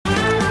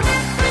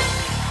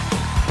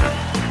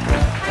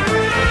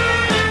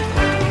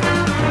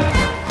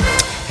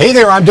Hey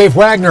there, I'm Dave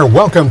Wagner.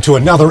 Welcome to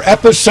another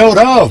episode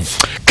of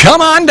Come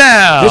On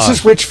Down. This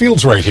is Rich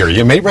Fields right here.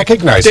 You may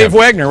recognize Dave him.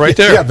 Wagner right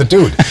there. Yeah, the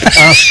dude.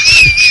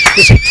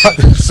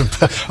 This is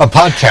a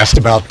podcast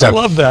about I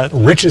love that.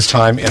 Rich's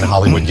time in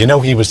Hollywood. You know,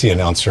 he was the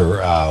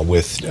announcer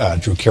with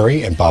Drew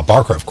Carey and Bob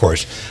Barker, of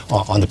course,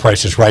 on The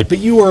Price is Right. But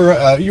you're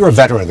a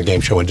veteran of the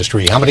game show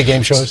industry. How many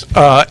game shows?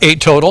 8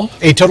 total.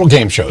 8 total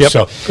game shows. Yep.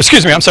 So,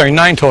 excuse me, I'm sorry,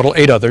 9 total,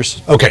 8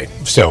 others. okay,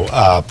 so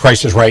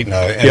Price is Right and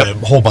a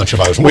whole bunch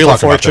of others. Wheel of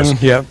Fortune.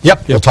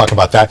 Yep, we'll talk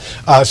about that.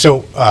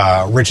 So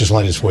Rich has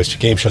lent his voice to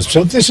game shows.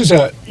 So this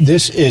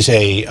is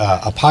a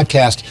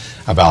podcast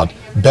about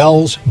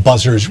bells,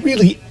 buzzers,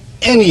 really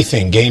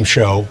anything game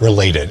show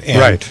related. And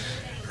right.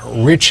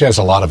 Rich has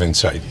a lot of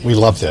insight. We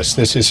love this.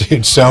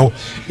 It's so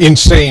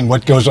insane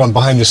what goes on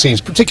behind the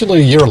scenes,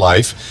 particularly your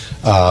life,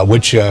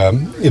 which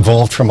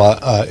evolved from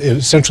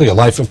essentially a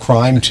life of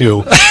crime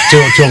to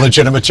a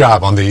legitimate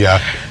job on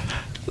the.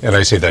 And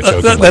I say that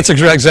jokingly. That's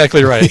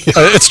exactly right.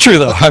 It's true,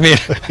 though. I mean,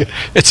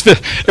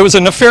 it was a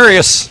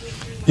nefarious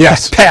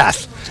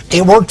path.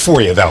 It worked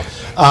for you, though.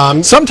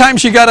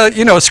 Sometimes you got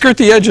to, skirt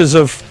the edges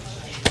of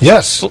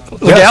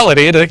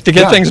legality to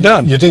get things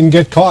done. You didn't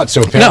get caught,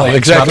 so apparently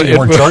exactly. You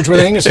weren't charged with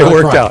anything. It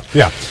worked out.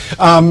 Yeah.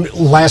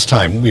 Last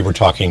time we were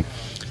talking,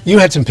 you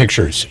had some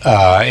pictures,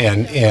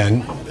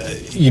 and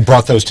you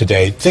brought those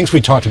today. Things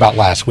we talked about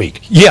last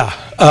week. Yeah.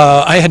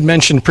 I had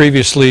mentioned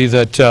previously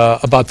that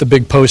about the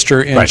big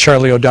poster in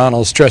Charlie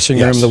O'Donnell's dressing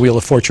room, the Wheel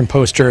of Fortune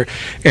poster.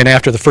 And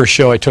after the first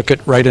show, I took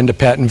it right into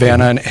Pat and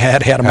Vanna and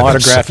had him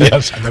autograph it.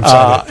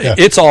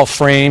 It's all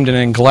framed and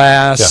in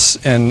glass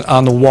and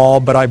on the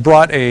wall, but I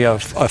brought a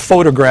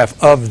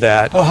photograph of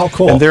that. Oh, how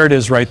cool. And there it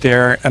is right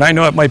there. And I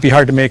know it might be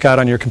hard to make out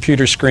on your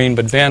computer screen,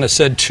 but Vanna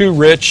said, "To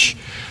Rich,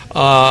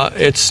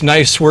 it's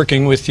nice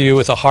working with you,"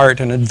 with a heart,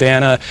 and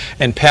Vanna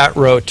and Pat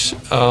wrote,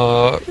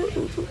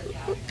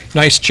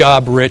 "Nice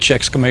job, Rich!"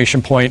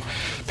 Exclamation point.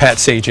 Pat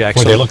Sajak.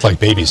 Boy, they look like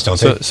babies, don't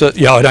they? So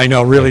yeah, I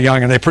know, really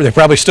young, and they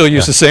probably still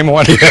use the same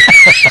one.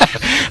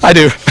 I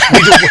do.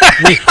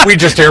 we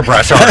just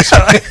airbrush ours.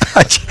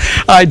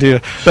 I do.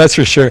 That's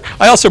for sure.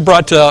 I also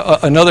brought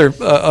another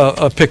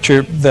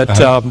picture that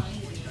a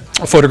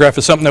photograph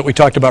of something that we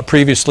talked about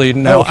previously.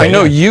 Now I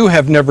know you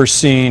have never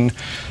seen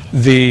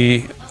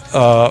the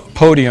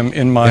podium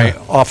in my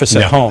office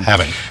at home.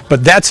 Haven't.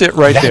 But that's it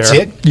right there. That's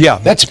it? Yeah.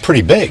 That's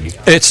pretty big.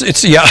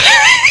 It's yeah.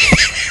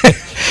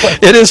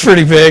 It is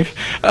pretty big,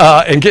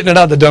 and getting it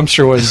out of the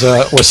dumpster was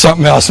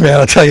something else, man.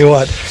 I'll tell you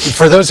what.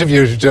 For those of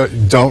you who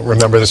don't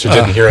remember this or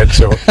didn't hear it,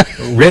 so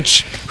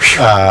Rich,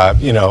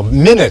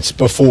 minutes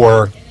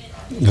before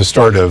the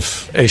start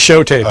of a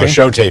show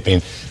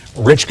taping,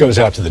 Rich goes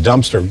out to the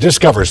dumpster,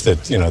 discovers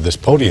that this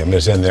podium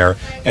is in there,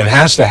 and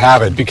has to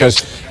have it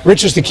because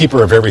Rich is the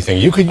keeper of everything.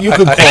 You could call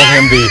him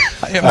the.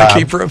 I am the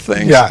keeper of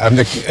things. Yeah, I'm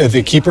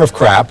the keeper of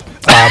crap.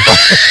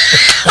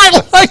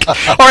 I like.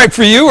 All right,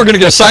 for you, we're going to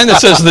get a sign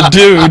that says "the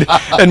dude,"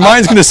 and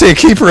mine's going to say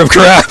 "keeper of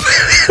crap."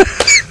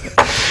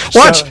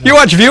 Watch,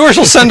 viewers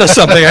will send us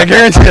something. I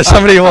guarantee you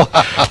somebody will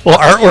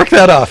artwork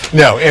that up.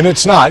 No, and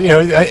it's not.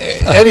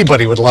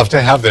 Anybody would love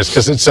to have this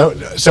because it's so.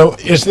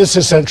 Is this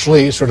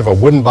essentially sort of a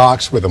wooden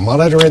box with a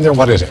monitor in there?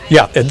 What is it?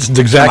 Yeah, it's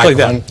exactly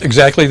that.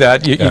 Exactly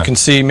that. You can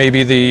see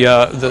maybe the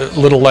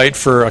little light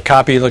for a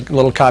copy, the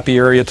little copy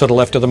area to the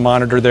left of the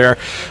monitor there.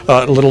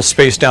 A little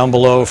space down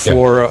below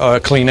for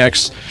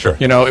Kleenex. Sure.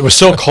 It was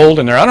so cold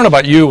in there. I don't know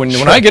about you.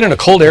 When I get in a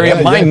cold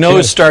area, my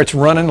nose starts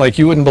running like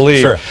you wouldn't believe.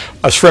 Sure.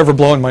 I was forever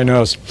blowing my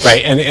nose.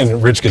 Right,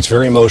 and Rich gets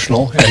very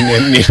emotional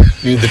and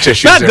need the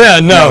tissues. Not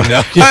then, no.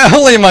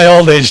 Only in my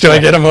old age do I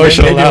get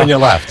emotional. Maybe when you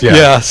left,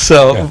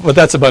 but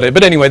that's about it.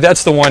 But anyway,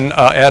 that's the one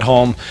at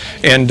home.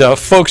 And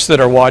folks that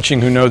are watching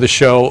who know the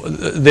show,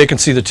 they can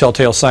see the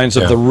telltale signs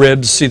of the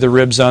ribs, see the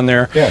ribs on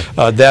there.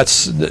 Yeah.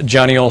 That's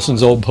Johnny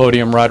Olson's old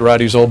podium,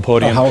 Roddy's old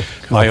podium,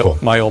 cool.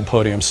 my old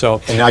podium. So.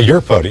 And now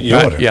your podium, you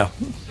own it. Yeah.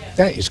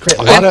 That is great.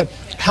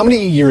 How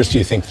many years do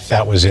you think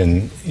that was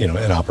in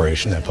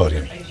operation, that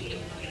podium?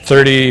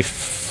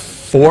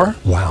 34.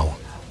 Wow.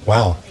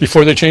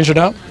 Before they changed it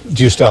out?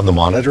 Do you still have the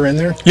monitor in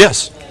there?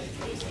 Yes.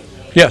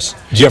 Do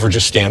you ever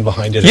just stand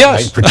behind it at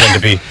night and pretend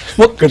to be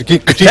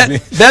good evening?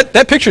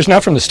 That picture's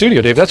not from the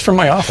studio, Dave. That's from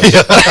my office.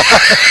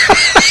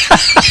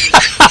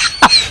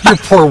 Your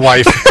poor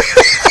wife.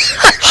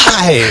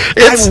 Hi,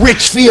 I'm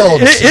Rich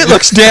Fields. It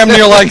looks damn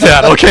near like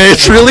that, okay?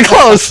 It's really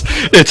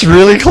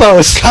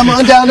close. Come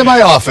on down to my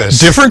office.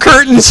 Different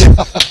curtains,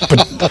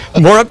 but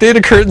more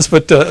updated curtains,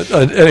 but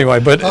anyway,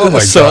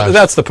 so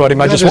that's the podium.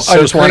 I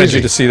just wanted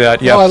you to see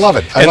that. Yeah. Oh, I love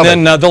it.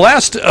 The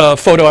last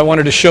photo I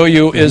wanted to show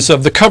you is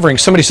of the covering.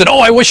 Somebody said, "Oh,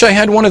 I wish I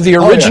had one of the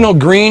original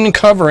green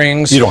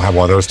coverings." You don't have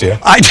one of those, do you?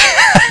 I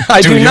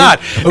do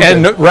not. Okay.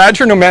 And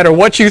Roger, no matter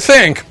what you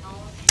think,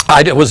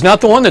 it was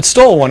not the one that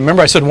stole one.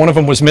 Remember I said one of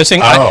them was missing?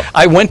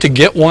 I went to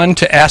get one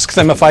to ask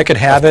them if I could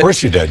have it. Of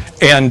course you did.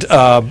 And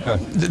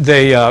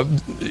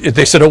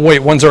they said, "Oh, wait,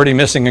 one's already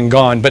missing and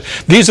gone." But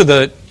these are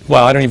the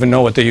well, I don't even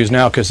know what they use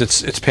now because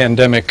it's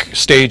pandemic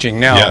staging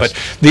now. Yes.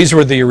 But these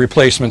were the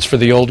replacements for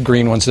the old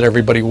green ones that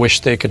everybody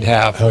wished they could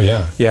have. Oh,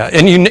 yeah. Yeah,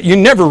 and you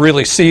never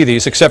really see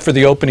these except for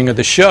the opening of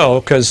the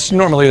show, because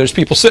normally there's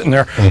people sitting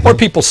there or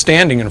people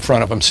standing in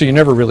front of them, so you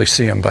never really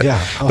see them. But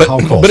yeah, but, how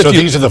cool. But so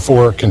these are the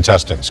 4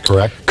 contestants,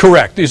 correct?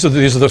 Correct. These are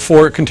the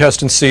 4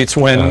 contestant seats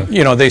when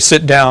they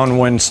sit down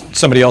when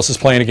somebody else is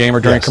playing a game or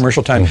during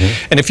commercial time.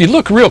 And if you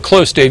look real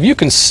close, Dave, you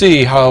can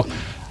see how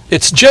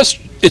it's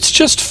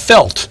just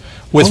felt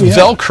with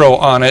Velcro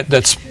on it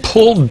that's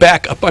pulled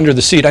back up under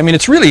the seat. I mean,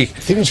 it's really...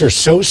 Things are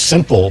so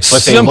simple,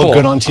 but they look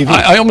good on TV.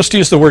 I almost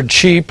used the word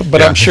cheap,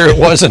 but I'm sure it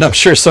wasn't. I'm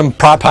sure some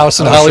prop house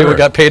in Hollywood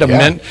got paid a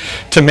mint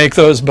to make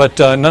those, but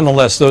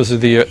nonetheless, those are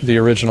the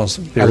originals.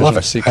 The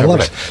original seat covers. I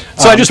love it.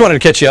 So I just wanted to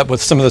catch you up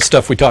with some of the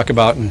stuff we talk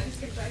about. And,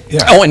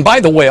 oh, and by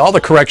the way, all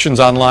the corrections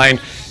online,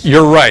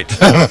 you're right.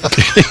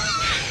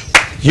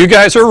 You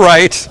guys are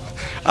right.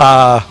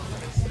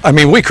 I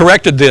mean, we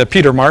corrected the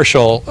Peter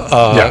Marshall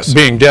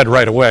being dead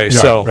right away.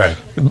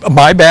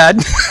 My bad.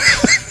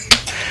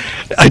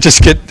 I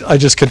just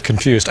get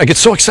confused. I get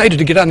so excited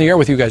to get on the air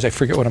with you guys, I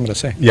forget what I'm going to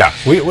say. Yeah,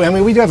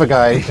 we do have a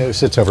guy who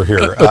sits over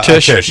here.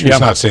 Tish. He's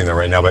not sitting there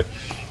right now, but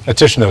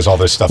Tish knows all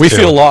this stuff. We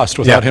feel lost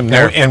without him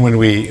there. And when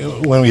we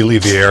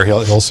leave the air,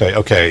 he'll say,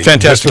 "Okay,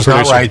 fantastic. This was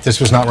not right. This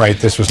was not right.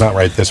 This was not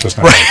right. This was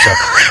not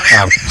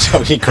right." So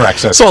he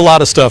corrects us. So a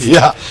lot of stuff.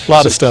 Yeah, a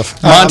lot of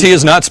stuff. Monty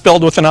is not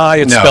spelled with an I;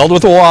 it's spelled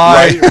with a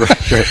Y. Right.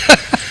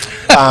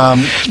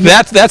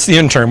 That's the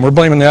intern. We're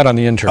blaming that on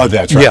the intern. Oh,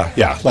 that's right.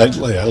 Yeah.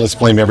 Let's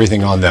blame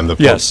everything on them. The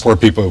poor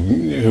people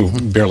who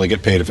barely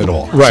get paid, if at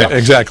all. Right. So,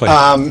 exactly.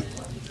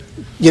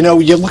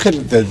 You look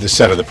at the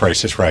set of The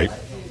Price is Right.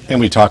 And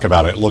we talk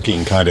about it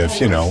looking kind of,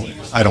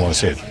 I don't want to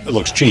say it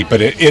looks cheap,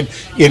 but it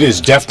is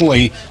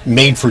definitely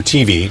made for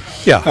TV.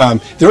 Yeah.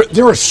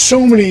 There are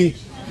so many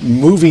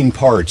moving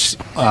parts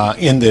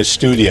in this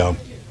studio,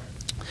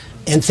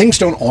 and things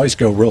don't always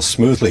go real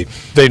smoothly.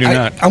 They do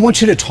not. I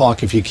want you to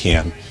talk, if you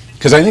can,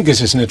 because I think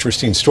this is an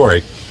interesting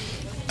story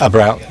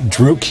about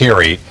Drew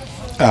Carey.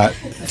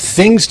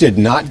 Things did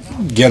not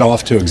get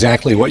off to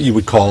exactly what you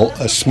would call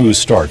a smooth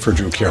start for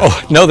Drew Carey.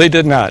 Oh, no, they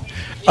did not.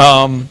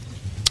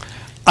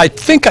 I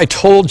think I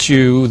told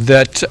you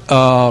that,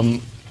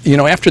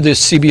 after the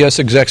CBS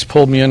execs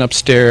pulled me in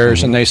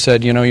upstairs and they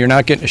said, you're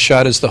not getting a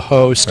shot as the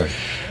host.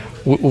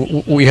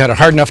 Right. We had a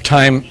hard enough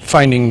time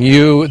finding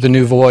you, the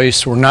new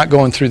voice. We're not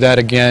going through that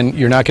again.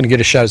 You're not going to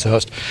get a shot as the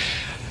host.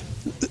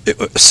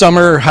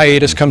 Summer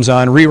hiatus comes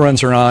on,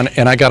 reruns are on,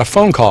 and I got a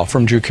phone call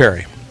from Drew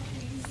Carey.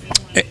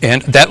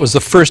 And that was the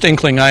first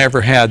inkling I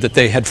ever had that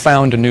they had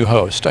found a new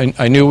host.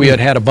 I knew we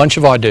had a bunch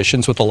of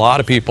auditions with a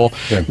lot of people,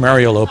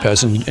 Mario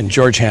Lopez and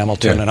George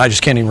Hamilton, and I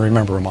just can't even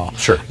remember them all.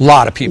 Sure. A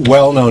lot of people.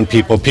 Well-known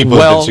people who've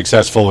been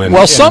successful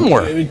in, some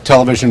were.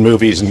 Television,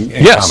 movies, and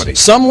comedy.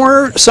 Some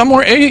were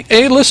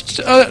A-list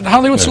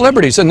Hollywood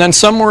celebrities, and then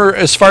some were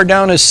as far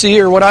down as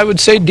C or what I would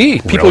say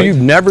D. People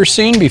you've never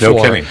seen before.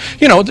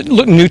 No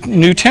kidding.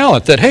 New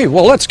talent that, hey,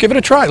 well, let's give it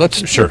a try.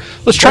 Let's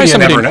try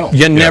somebody. You never know.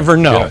 You never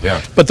know.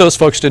 Yeah. But those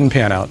folks didn't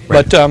pan out.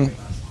 Right. But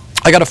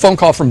I got a phone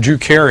call from Drew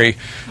Carey,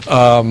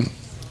 and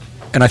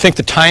I think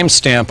the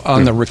timestamp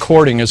on the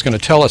recording is going to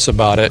tell us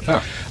about it.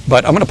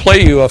 But I'm going to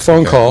play you a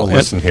phone call. We'll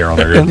listen here on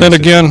the and then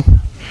again,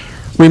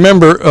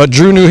 remember,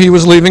 Drew knew he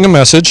was leaving a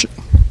message.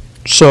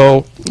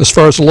 So as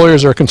far as the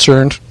lawyers are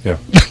concerned,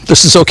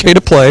 this is okay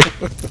to play.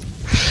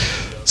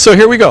 So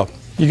here we go.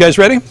 You guys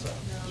ready? First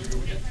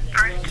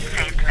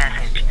saved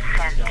message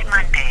sent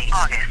Monday,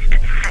 August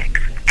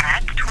 6th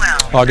at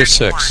 12.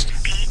 August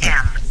 6th.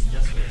 p.m.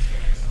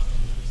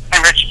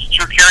 Hey, Rich, it's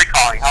Drew Carey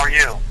calling. How are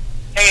you?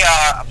 Hey,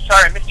 I'm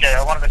sorry I missed you.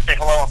 I wanted to say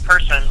hello in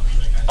person.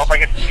 Hope I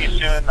get to see you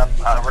soon.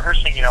 I'm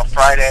rehearsing,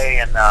 Friday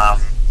and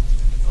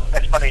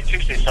next Monday and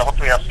Tuesday, so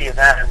hopefully I'll see you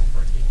then.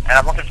 And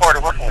I'm looking forward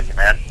to working with you,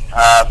 man.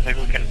 Maybe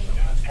we can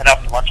head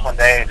out to lunch one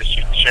day and just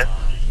shoot the shit,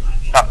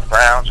 talk the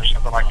Browns or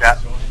something like that.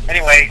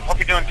 Anyway, hope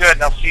you're doing good,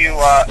 and I'll see you.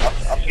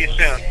 I'll see you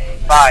soon.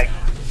 Bye.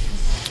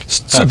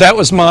 So that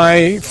was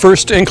my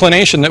first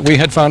inclination that we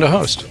had found a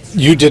host.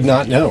 You did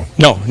not know?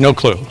 No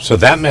clue. So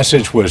that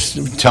message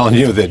was telling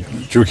you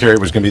that Drew Carey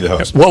was going to be the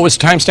host? What was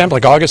timestamp?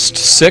 Like August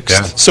 6th?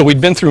 Yeah. So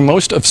we'd been through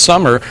most of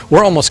summer.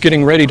 We're almost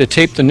getting ready to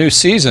tape the new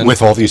season.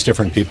 With all these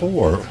different people,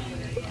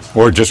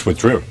 or just with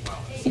Drew?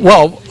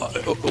 Well,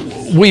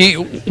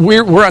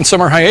 we're on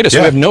summer hiatus. We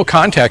have no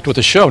contact with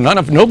the show.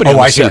 Nobody. Oh,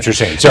 I see what you're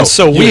saying.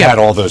 So we had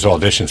all those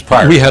auditions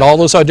prior. We had all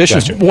those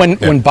auditions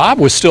Gotcha. when Bob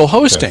was still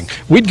hosting.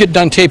 We'd get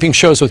done taping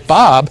shows with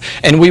Bob,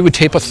 and we would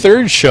tape a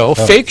third show,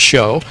 fake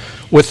show,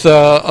 with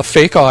a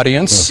fake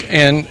audience,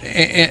 and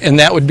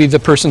that would be the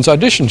person's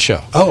audition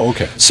show. Oh,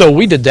 okay. So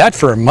we did that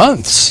for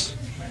months.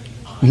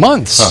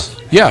 Huh.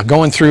 Yeah,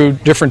 going through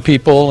different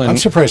people. And I'm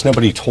surprised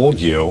nobody told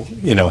you,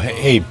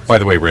 hey, by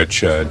the way, Rich,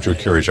 Drew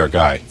Carey's our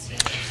guy.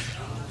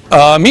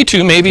 Me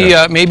too. Maybe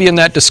in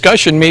that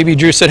discussion, maybe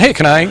Drew said, hey,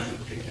 can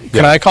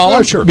I call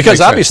him? Sure. Because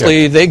Makes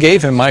obviously they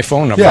gave him my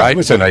phone number, right? It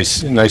was a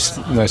nice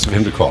of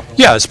him to call.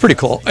 Yeah, it's pretty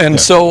cool. And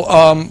so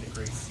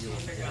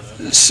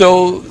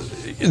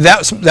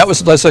that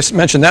was, as I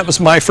mentioned, that was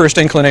my first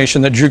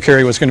inclination that Drew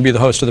Carey was going to be the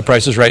host of The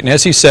Price is Right. And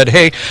as he said,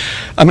 hey,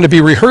 I'm going to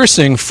be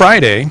rehearsing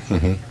Friday.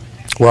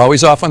 We're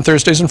always off on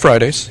Thursdays and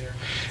Fridays.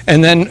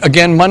 And then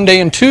again Monday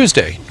and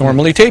Tuesday,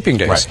 normally taping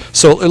days. Right.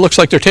 So it looks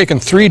like they're taking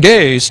 3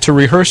 days to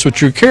rehearse with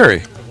Drew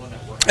Carey.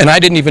 And I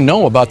didn't even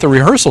know about the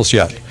rehearsals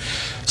yet.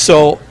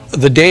 So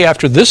the day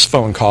after this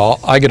phone call,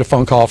 I get a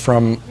phone call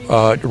from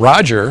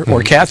Roger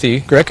or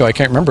Kathy Greco, I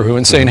can't remember who,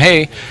 and saying,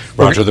 hey.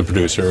 Roger, the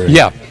producer.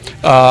 Yeah.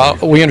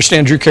 We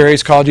understand Drew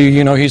Carey's called you,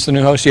 you know, he's the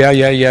new host.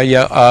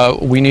 Yeah.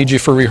 We need you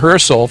for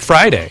rehearsal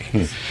Friday.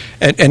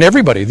 And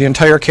everybody, the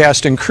entire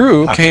cast and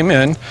crew came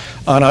in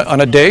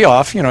on a day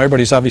off. You know,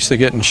 everybody's obviously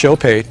getting show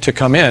pay to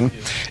come in.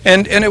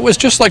 And it was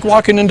just like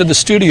walking into the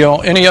studio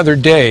any other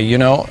day, you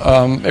know.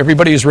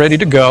 Everybody's ready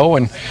to go.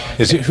 And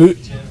Is it, who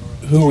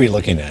are we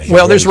looking at?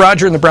 Well, there's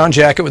Roger in the brown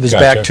jacket with his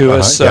back to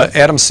us. Yep.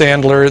 Adam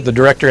Sandler, the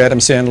director Adam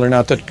Sandler,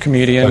 not the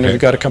comedian. Okay.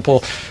 We've got a couple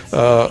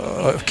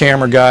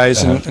camera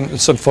guys and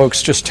some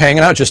folks just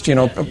hanging out, just, you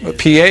know,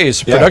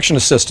 PAs, production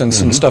assistants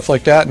and stuff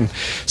like that. And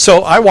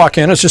so I walk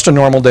in, it's just a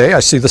normal day.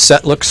 I see the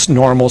set looks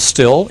normal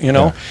still, you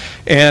know.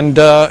 And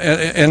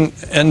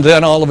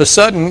then all of a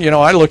sudden, you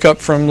know, I look up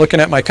from looking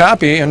at my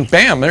copy and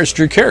bam, there's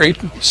Drew Carey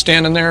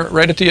standing there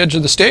right at the edge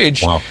of the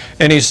stage. Wow.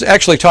 And he's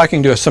actually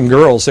talking to some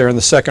girls there in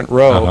the second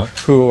row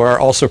who are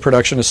also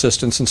production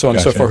assistants and so on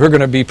and so forth. Who are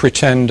going to be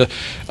pretend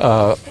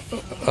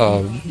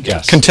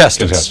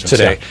contestants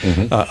today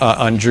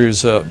on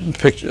Drew's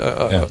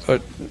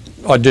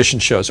audition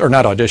shows, or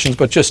not auditions,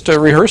 but just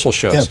rehearsal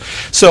shows. Yeah.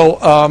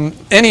 So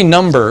Any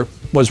Number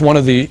was one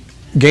of the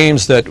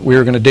games that we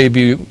were going to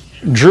debut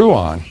Drew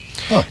on.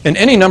 And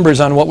Any Number is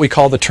on what we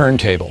call the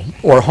turntable,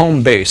 or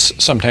home base.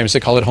 Sometimes they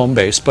call it home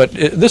base, but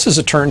this is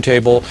a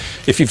turntable.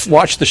 If you've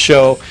watched the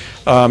show,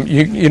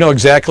 you know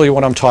exactly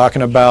what I'm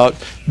talking about.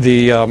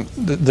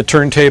 The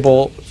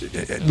turntable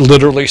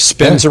literally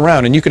spins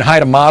around, and you can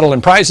hide a model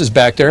and prizes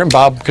back there, and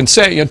Bob can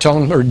say, you know, tell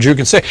them, or Drew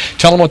can say,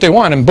 tell them what they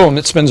want, and boom,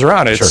 it spins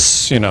around.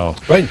 It's, you know.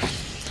 Right.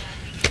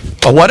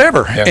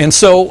 Whatever. And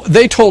so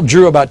they told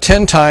Drew about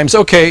 10 times,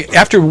 okay,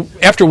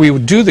 after we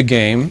would do the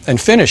game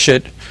and finish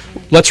it,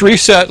 let's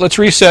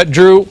reset.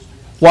 Drew,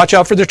 watch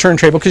out for the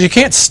turntable, because you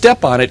can't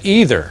step on it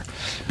either,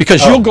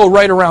 because you'll go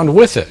right around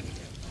with it.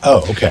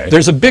 Oh, okay.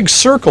 There's a big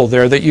circle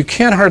there that you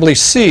can't hardly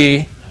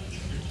see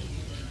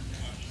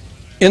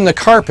in the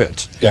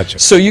carpet. Gotcha.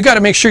 So you got to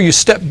make sure you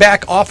step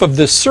back off of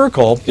this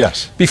circle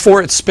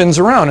before it spins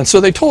around. And so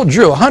they told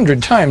Drew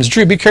 100 times,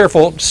 Drew, be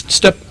careful,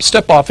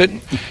 step off it,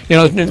 you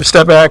know,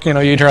 step back, you know,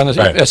 you turn on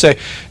the essay,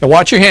 and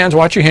watch your hands,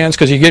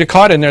 because you get it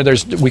caught in there,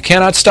 we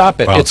cannot stop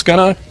it. Wow. It's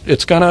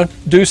gonna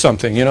do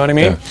something, you know what I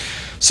mean? Yeah.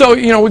 So,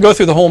 you know, we go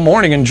through the whole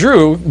morning, and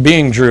Drew,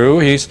 being Drew,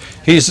 he's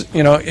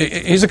you know,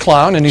 he's a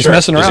clown, and he's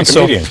messing around.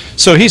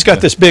 So he's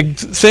got this big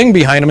thing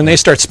behind him, and they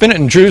start spinning,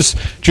 and Drew's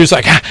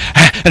like,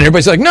 and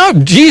everybody's like, no,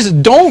 Jesus,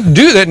 don't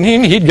do that. And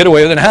he'd get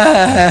away with it,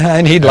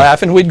 and he'd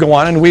laugh, and we'd go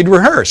on, and we'd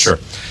rehearse. Sure.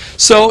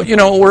 So, you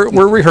know,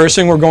 we're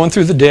rehearsing, we're going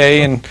through the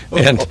day, and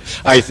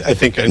I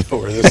think I know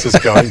where this is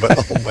going, but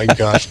oh my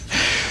gosh.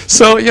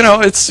 So, you know,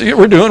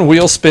 we're doing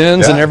wheel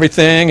spins and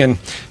everything, and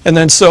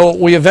then so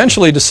we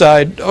eventually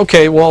decide,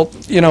 okay, well,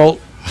 you know,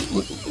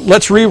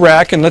 let's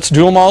re-rack and let's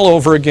do them all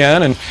over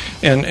again,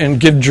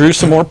 and give Drew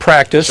some more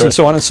practice and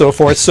so on and so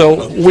forth.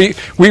 So we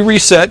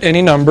reset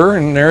Any Number,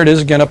 and there it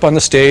is again up on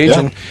the stage,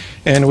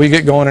 and we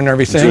get going and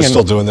everything. Drew's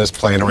still doing this,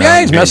 playing around. Yeah,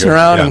 he's messing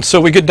around, and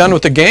so we get done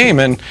with the game,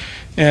 and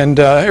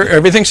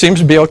everything seems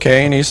to be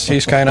okay, and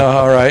he's kind of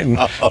all right. And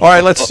all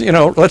right,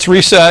 let's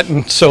reset.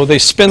 And so they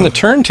spin the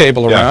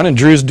turntable around, and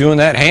Drew's doing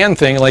that hand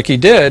thing like he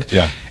did.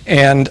 Yeah.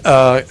 And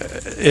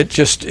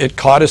it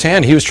caught his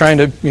hand. He was trying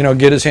to, you know,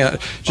 get his hand.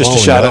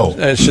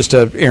 It's just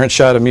an errant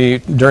shot of me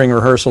during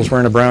rehearsals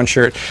wearing a brown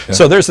shirt. Yeah.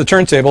 So there's the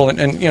turntable,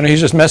 and you know, he's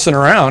just messing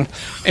around,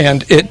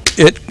 and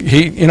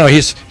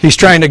he's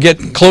trying to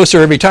get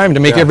closer every time to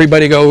make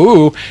everybody go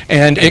ooh,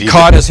 and it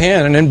caught his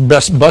hand and then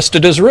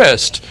busted his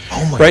wrist.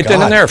 Oh my God.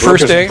 Then and there.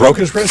 Broke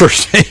his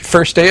wrist.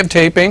 First day of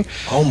taping.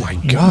 Oh my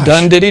gosh.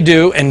 Done did he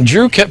do? And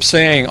Drew kept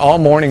saying all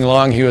morning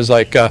long, he was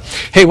like,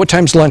 hey, what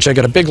time's lunch? I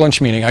got a big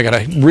lunch meeting. I got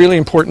a really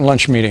important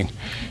lunch meeting,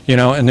 you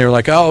know. And they were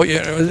like, oh,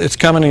 yeah, it's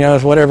coming, you know,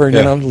 whatever,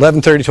 you know,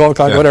 11:30, 12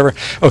 o'clock, whatever.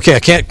 Okay, I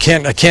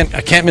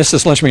can't miss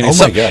this lunch meeting.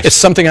 It's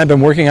something I've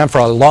been working on for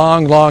a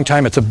long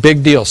time. It's a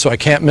big deal, so I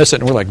can't miss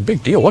it. And we're like,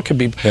 big deal? What could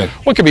be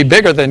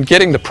bigger than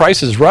getting the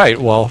prices right?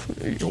 Well,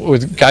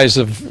 with guys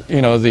of,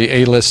 you know, the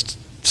A-list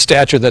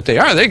stature that they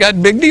are, they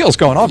got big deals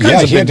going, all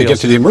kinds of big deals. Yeah, he had to get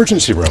to the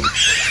emergency room.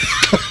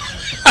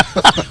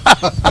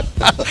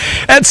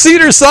 At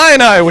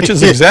Cedars-Sinai, which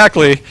is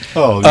exactly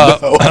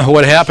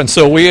what happened.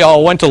 So we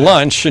all went to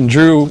lunch, and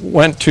Drew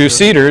went to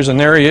Cedars, and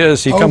there he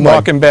is. He come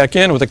walking back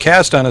in with a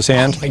cast on his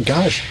hand. Oh my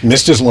gosh.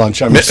 Missed his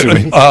lunch, I'm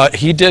assuming.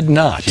 He did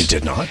not. He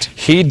did not?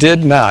 He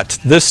did not.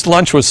 This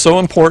lunch was so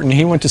important,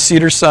 he went to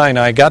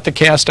Cedars-Sinai, got the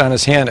cast on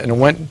his hand, and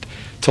went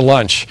to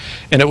lunch.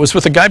 And it was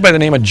with a guy by the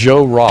name of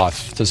Joe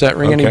Roth. Does that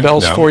ring any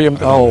bells for you?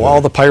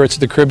 All the Pirates of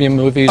the Caribbean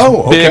movies.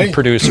 Big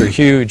producer,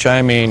 huge.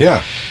 I mean,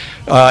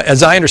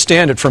 As I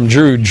understand it from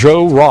Drew,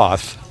 Joe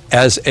Roth,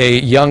 as a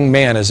young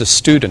man, as a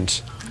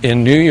student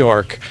in New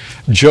York,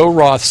 Joe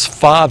Roth's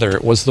father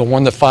was the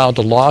one that filed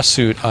a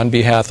lawsuit on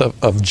behalf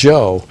of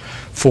Joe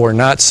for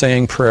not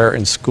saying prayer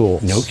in school.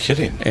 No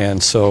kidding.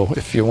 And so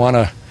if you want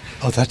to...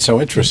 Oh, that's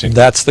so interesting.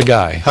 That's the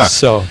guy. Huh.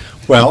 So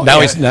well, now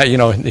he's not,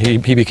 he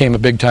became a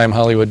big-time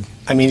Hollywood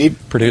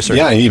producer.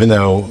 Yeah, even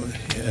though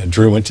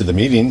Drew went to the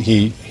meeting,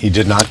 he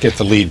did not get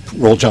the lead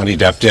role. Johnny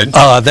Depp did.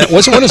 That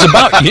wasn't what it was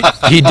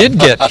about. He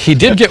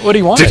did get what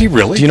he wanted. Did he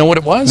really? Do you know what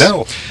it was?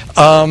 No.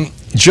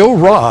 Joe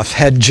Roth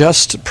had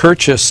just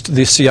purchased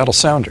the Seattle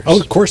Sounders. Oh,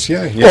 of course,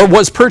 yeah. Or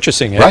was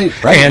purchasing it. Right.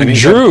 And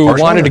Drew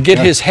wanted to get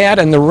his hat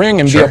in the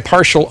ring and be a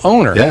partial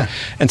owner. Yeah.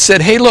 And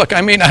said, hey, look,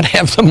 I may not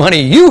have the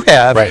money you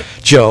have,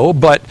 Joe,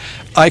 but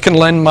I can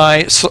lend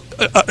my,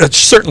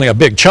 certainly a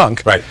big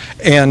chunk,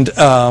 and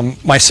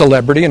my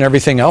celebrity and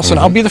everything else, and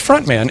I'll be the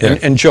front man. Yeah.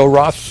 And Joe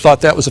Roth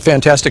thought that was a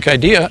fantastic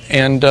idea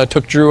and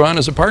took Drew on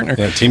as a partner.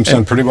 Yeah, team's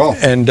done pretty well.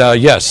 And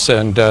yes,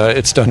 and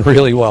it's done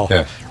really well.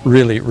 Yeah.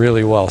 Really,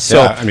 really well.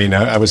 So, yeah, I mean,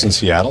 I was in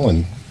Seattle,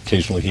 and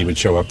occasionally he would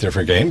show up there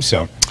for games,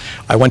 so.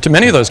 I went to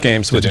many of those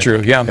games with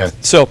Drew, yeah.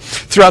 So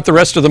throughout the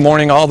rest of the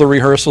morning, all the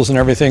rehearsals and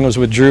everything was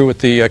with Drew with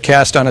the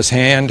cast on his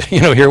hand. You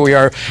know, here we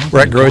are, we're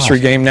at Grocery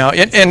Game now.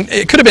 And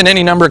it could have been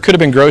any number, it could have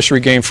been Grocery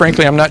Game.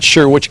 Frankly, I'm not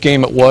sure which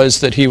game it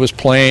was that he was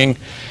playing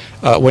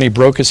when he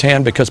broke his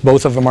hand, because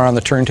both of them are on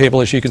the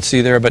turntable, as you can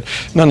see there. But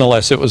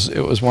nonetheless, it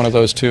was one of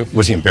those two.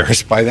 Was he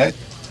embarrassed by that?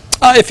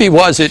 If he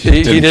was, he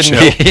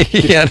didn't.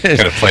 He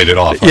kind of played it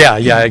off. Huh?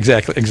 Yeah,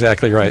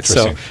 exactly right.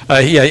 So,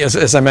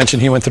 as I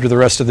mentioned, he went through the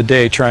rest of the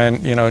day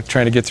trying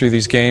to get through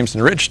these games.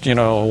 And Rich,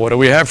 what do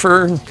we have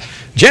for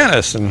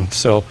Janice? And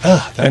so,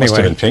 that must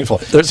have been painful.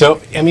 So,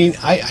 I mean,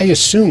 I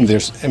assume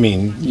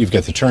you've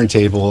got the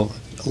turntable,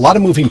 a lot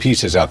of moving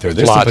pieces out there.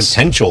 There's the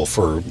potential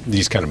for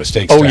these kind of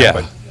mistakes to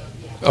happen.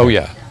 Oh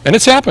yeah, and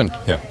it's happened.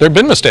 Yeah. There have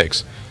been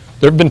mistakes.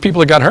 There have been people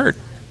that got hurt.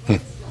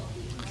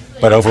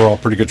 But overall,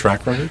 pretty good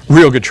track record?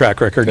 Real good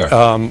track record.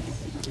 Yeah.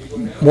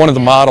 One of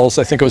the models,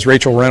 I think it was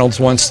Rachel Reynolds,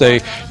 once they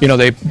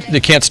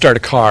can't start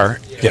a car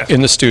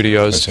in the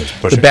studios.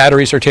 The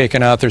batteries are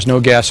taken out. There's no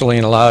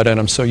gasoline allowed in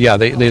them. So yeah,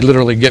 they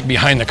literally get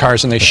behind the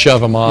cars and they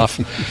shove them off.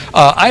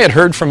 I had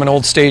heard from an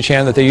old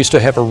stagehand that they used to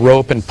have a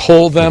rope and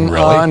pull them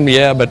on.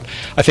 Yeah, but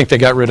I think they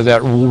got rid of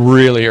that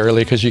really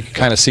early because you could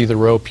kind of see the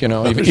rope,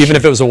 even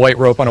if it was a white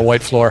rope on a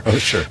white floor. Oh,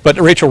 sure. But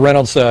Rachel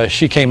Reynolds,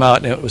 she came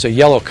out and it was a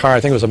yellow car.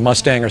 I think it was a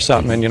Mustang or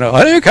something. And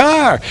a new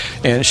car.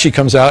 And she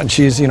comes out and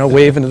she's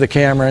waving to the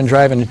camera and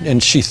driving.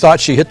 And she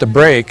thought she hit the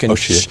brake and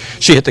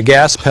she hit the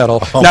gas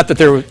pedal. Not that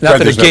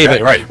it gave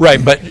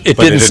it, but it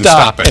didn't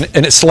stop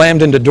and it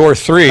slammed into door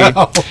 3.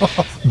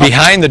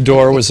 Behind the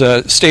door was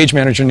a stage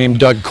manager named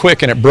Doug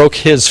Quick, and it broke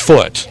his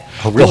foot.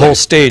 Oh, really? The whole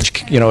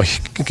stage,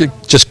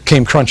 just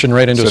came crunching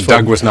right into his foot. So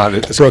Doug was not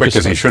as quick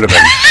as he should have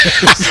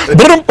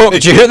been.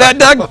 Did you hear that,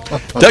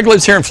 Doug? Doug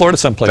lives here in Florida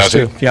someplace,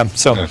 too. Yeah,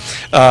 so,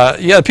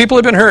 people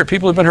have been hurt.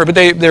 But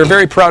they're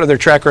very proud of their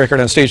track record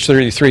on Stage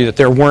 33, that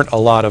there weren't a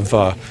lot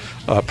of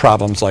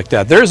problems like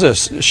that. There's a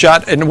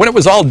shot, and when it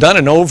was all done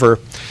and over,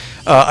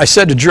 I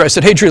said to Drew,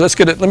 hey Drew,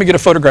 let me get a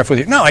photograph with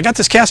you. No, I got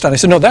this cast on. I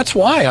said, no, that's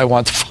why I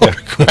want the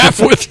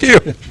photograph with you.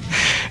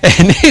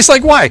 And he's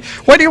like, why?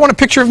 Why do you want a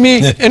picture of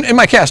me in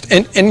my cast?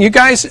 And you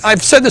guys,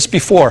 I've said this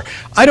before,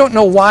 I don't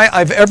know why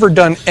I've ever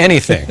done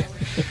anything.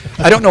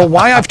 I don't know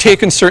why I've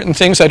taken certain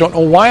things. I don't know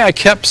why I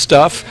kept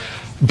stuff.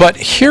 But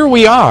here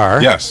we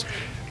are. Yes.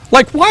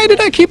 Like, why did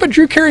I keep a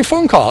Drew Carey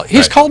phone call?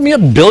 He's called me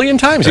 1 billion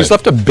times. He's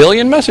left 1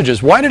 billion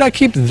messages. Why did I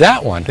keep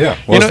that one? Yeah,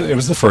 well, it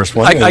was the first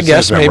one. I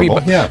guess maybe,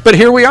 but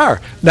here we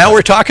are. Now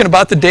we're talking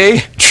about the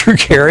day Drew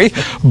Carey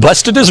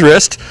busted his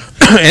wrist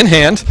and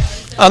hand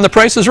on The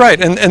Price is Right.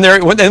 And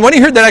when he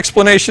heard that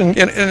explanation,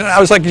 and I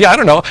was like, I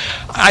don't know.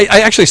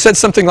 I actually said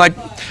something like,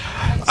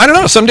 I don't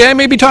know, someday I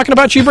may be talking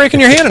about you breaking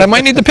your hand and I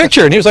might need the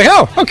picture. And he was like,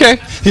 oh, okay.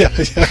 Yeah.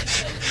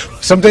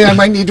 Someday I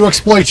might need to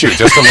exploit you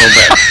just a little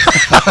bit.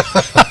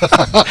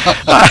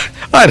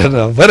 I don't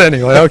know, but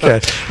anyway,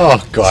 okay.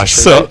 Oh gosh.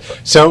 So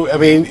I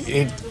mean,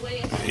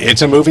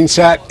 it's a moving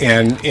set,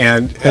 and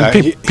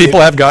people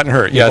have gotten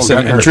hurt. Yes,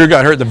 and Drew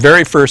got hurt the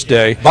very first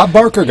day. Bob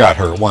Barker got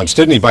hurt once,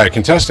 didn't he, by a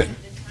contestant?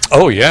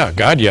 Oh yeah,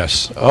 God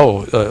yes.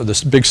 Oh,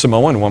 this big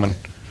Samoan woman.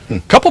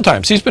 Couple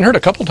times. He's been hurt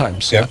a couple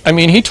times. Yeah. I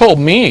mean, he told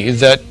me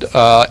that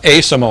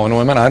a Samoan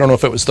woman, I don't know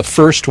if it was the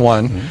first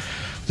one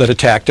that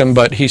attacked him,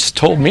 but he's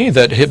told me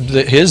that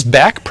his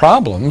back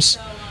problems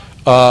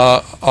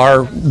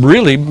are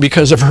really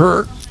because of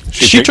her.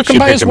 She took him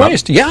by his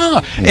waist,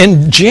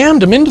 and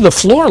jammed him into the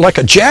floor like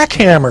a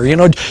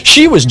jackhammer.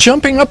 She was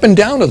jumping up and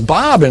down with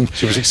Bob, and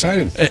she was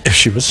excited.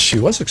 She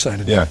was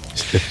excited. Yeah.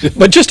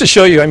 But just to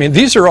show you, I mean,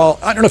 these are all.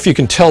 I don't know if you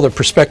can tell the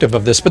perspective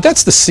of this, but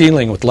that's the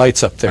ceiling with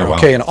lights up there. Oh, wow.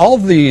 Okay, and all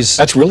these.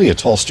 That's really a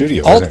tall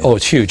studio. Isn't it? Oh,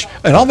 it's huge,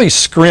 and all these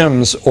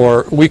scrims,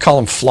 or we call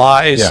them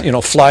flies.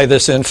 Yeah. Fly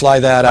this in, fly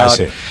that out.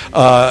 I see.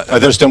 Are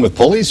those done with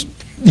pulleys?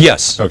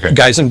 Yes. Okay.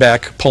 Guys in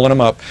back pulling them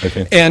up.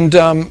 Okay. And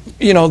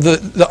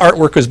the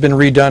artwork has been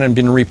redone and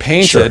been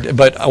repainted. Sure.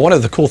 But one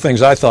of the cool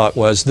things I thought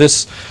was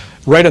this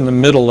right in the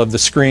middle of the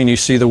screen, you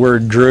see the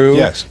word Drew.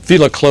 Yes. If you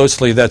look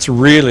closely, that's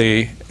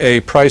really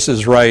a Price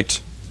is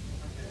Right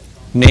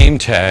name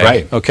tag.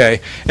 Right.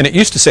 Okay. And it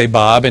used to say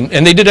Bob, and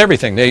they did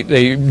everything.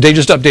 They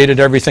just updated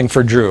everything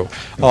for Drew.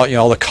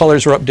 All the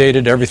colors were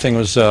updated. Everything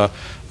was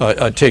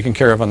taken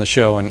care of on the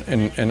show,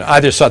 and I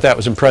just thought that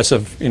was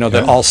impressive.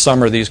 That all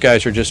summer these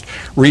guys are just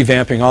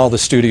revamping all the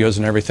studios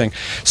and everything.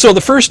 So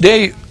the first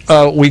day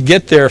we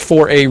get there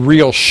for a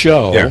real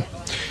show. Yeah.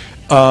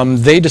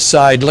 They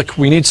decide, look,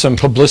 we need some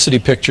publicity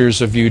pictures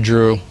of you,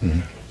 Drew.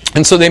 Mm-hmm.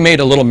 And so they made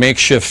a little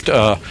makeshift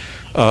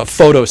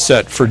photo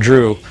set for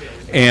Drew.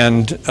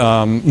 And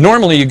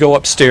normally you go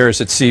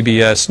upstairs at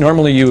CBS.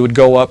 Normally you would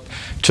go up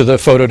to the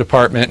photo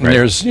department, and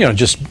there's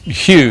just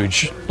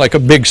huge, like a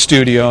big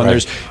studio, and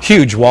there's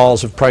huge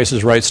walls of Price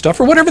is Right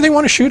stuff or whatever they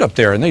want to shoot up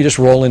there, and they just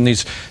roll in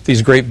these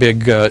great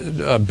big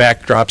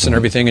backdrops and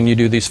everything, and you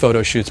do these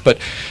photo shoots. But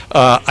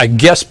I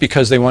guess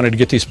because they wanted to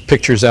get these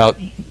pictures out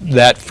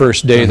that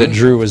first day that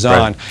Drew was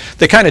on,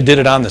 they kind of did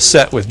it on the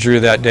set with Drew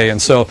that day, and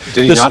so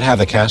did he not have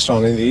the cast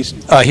on any of these?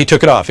 He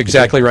took it off.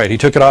 Exactly right. He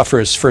took it off for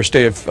his first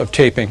day of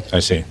taping. I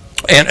see.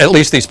 And at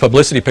least these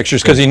publicity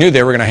pictures, because he knew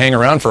they were going to hang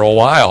around for a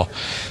while.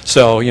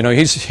 So,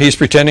 he's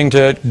pretending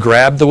to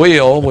grab the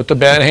wheel with the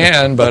bad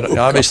hand, but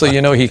obviously,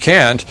 he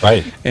can't.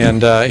 Right.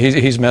 And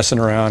he's messing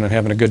around and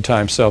having a good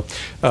time. So,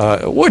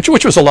 which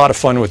was a lot of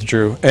fun with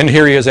Drew. And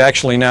here he is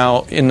actually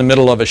now in the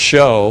middle of a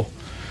show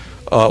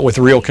with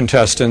real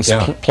contestants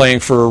playing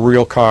for a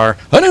real car,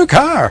 a new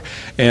car.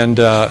 And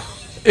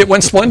it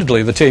went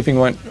splendidly. The taping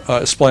went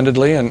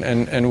splendidly,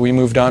 and we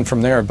moved on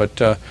from there.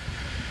 But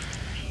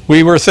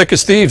we were thick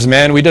as thieves,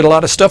 man. We did a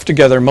lot of stuff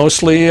together,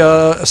 mostly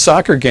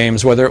soccer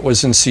games, whether it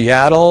was in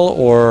Seattle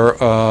or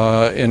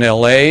in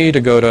LA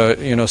to go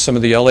to some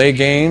of the LA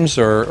games,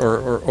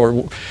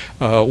 or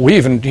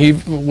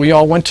we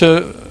all went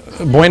to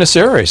Buenos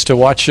Aires to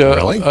watch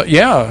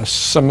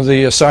some of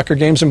the soccer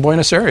games in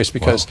Buenos Aires,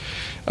 because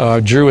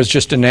Drew was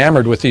just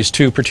enamored with these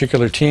two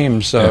particular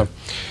teams.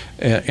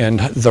 And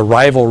the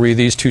rivalry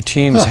these two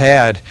teams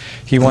had,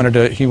 he wanted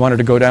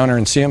to go down there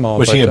and see them all.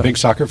 Was he a big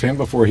soccer fan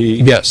before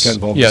he got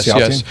involved with the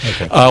Seattle team?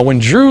 Okay. When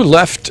Drew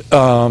left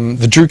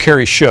the Drew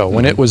Carey show,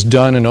 when it was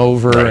done and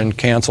over and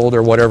canceled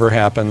or whatever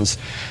happens,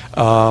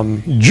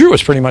 Drew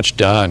was pretty much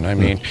done. I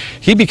mean,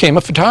 he became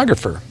a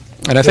photographer.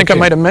 And I think I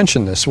might have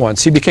mentioned this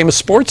once. He became a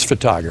sports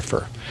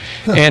photographer.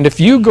 And if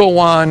you go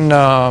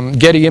on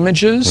Getty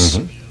Images,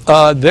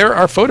 there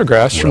are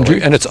photographs from Drew,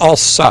 and it's all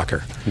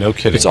soccer. No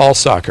kidding. It's all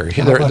soccer.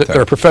 There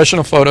are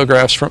professional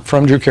photographs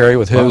from Drew Carey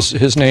with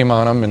his name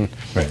on them, and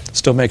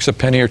still makes a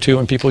penny or two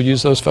when people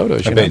use those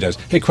photos. I bet he does.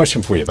 Hey,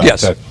 question for you about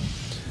that.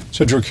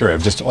 So Drew Carey,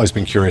 I've just always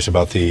been curious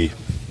about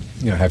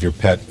have your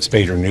pet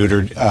spayed or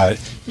neutered.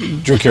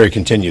 Drew Carey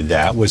continued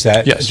that. Was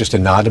that just a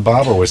nod to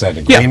Bob, or was that an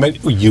agreement?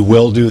 You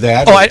will do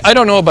that? Oh, I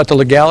don't know about the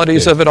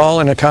legalities of it all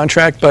in a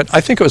contract, but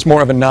I think it was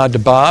more of a nod to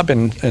Bob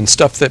and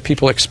stuff that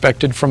people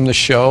expected from the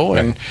show.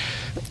 And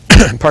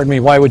pardon me,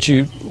 why would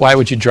you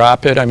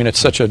drop it? I mean, it's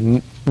such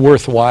a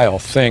worthwhile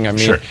thing. I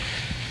mean,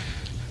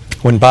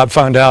 when Bob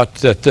found out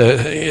that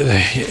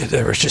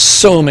there was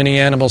just so many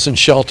animals in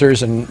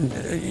shelters and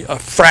a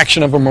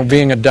fraction of them were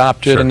being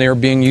adopted and they were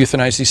being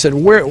euthanized, he said,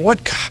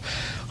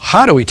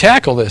 how do we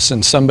tackle this?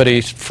 And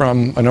somebody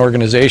from an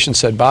organization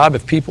said, Bob,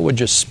 if people would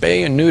just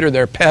spay and neuter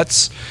their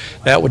pets,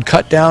 that would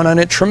cut down on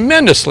it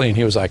tremendously. And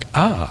he was like,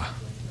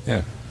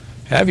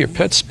 have your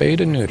pets spayed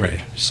and neutered.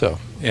 Right. So.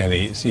 And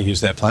he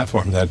used that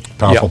platform, that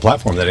powerful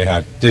platform that he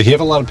had. Did he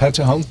have a lot of pets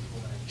at home?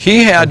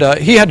 He had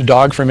a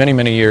dog for many,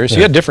 many years.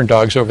 He had different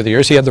dogs over the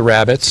years. He had the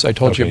rabbits. I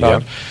told you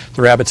about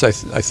the rabbits.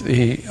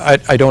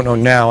 I don't know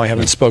now. I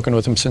haven't spoken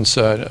with him since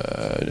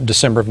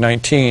December of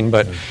 19.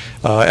 But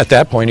at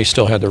that point, he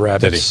still had the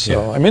rabbits.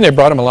 So I mean, they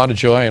brought him a lot of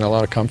joy and a a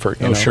lot of comfort.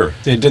 You know? Sure.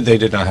 They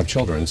did not have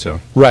children,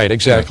 so. Right.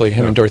 Exactly.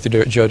 Him and Dorothy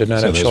Joe did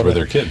not have children. So those were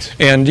their kids.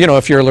 And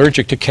if you're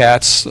allergic to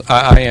cats,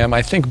 I am.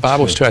 I think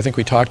Bob was too. I think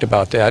we talked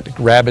about that.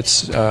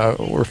 Rabbits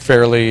were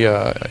fairly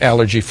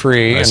allergy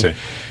free. I see.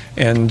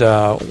 And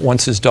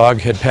once his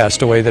dog had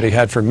passed away that he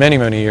had for many,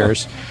 many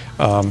years,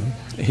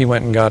 he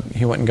went and got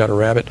a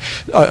rabbit.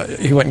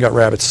 He went and got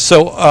rabbits.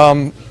 So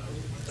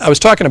I was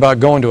talking about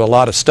going to a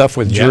lot of stuff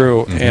with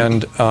Drew,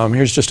 and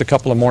here's just a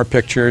couple of more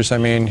pictures. I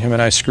mean, him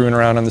and I screwing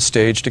around on the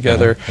stage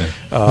together.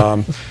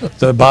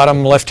 The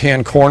bottom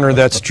left-hand corner,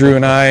 that's Drew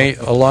and I,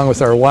 along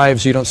with our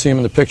wives. You don't see him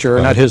in the picture,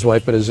 or not his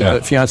wife, but his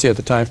fiancée at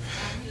the time.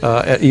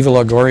 At Eva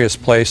Longoria's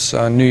place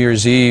on New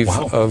Year's Eve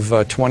of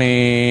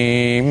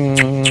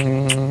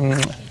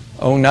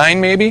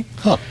 2009, maybe.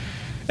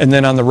 And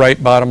then on the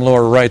right, bottom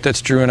lower right,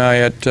 that's Drew and I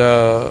at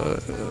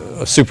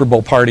a Super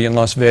Bowl party in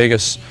Las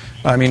Vegas.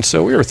 I mean,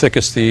 so we were thick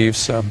as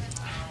thieves.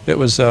 It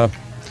was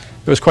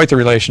quite the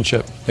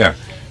relationship. Yeah.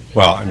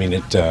 Well, I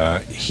mean,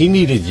 he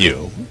needed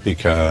you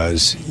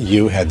because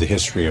you had the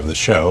history of the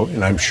show,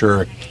 and I'm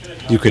sure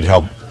you could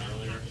help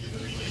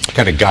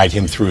kind of guide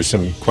him through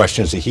some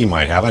questions that he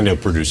might have. I know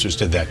producers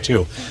did that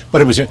too, but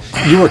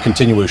you were a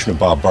continuation of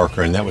Bob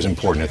Barker, and that was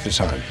important at the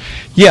time.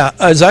 Yeah,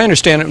 as I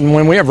understand it,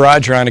 when we have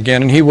Roger on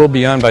again, and he will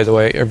be on, by the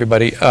way,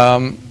 everybody,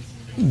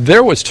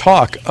 there was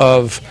talk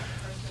of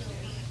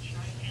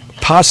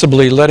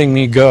possibly letting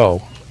me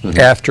go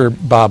after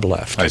Bob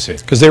left. I see.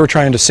 Because they were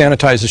trying to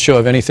sanitize the show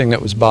of anything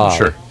that was Bob.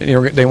 Sure.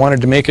 They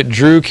wanted to make it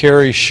Drew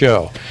Carey's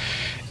show.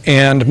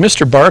 And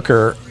Mr.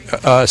 Barker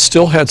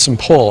still had some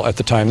pull at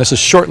the time. This is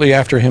shortly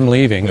after him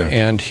leaving,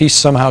 and he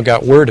somehow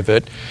got word of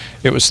it.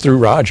 It was through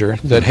Roger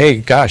that, hey,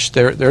 gosh,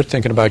 they're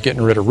thinking about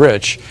getting rid of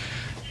Rich.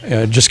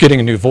 Just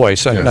getting a new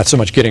voice, not so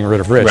much getting rid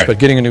of Rich, but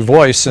getting a new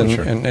voice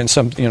and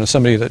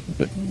somebody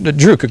that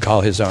Drew could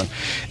call his own.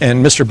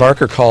 And Mr.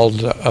 Barker called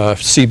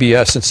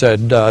CBS and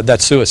said,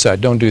 that's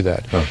suicide, don't do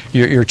that.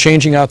 You're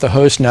changing out the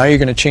host, now you're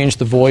going to change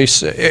the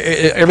voice,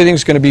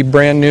 everything's going to be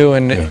brand new,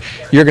 and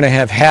you're going to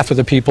have half of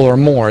the people or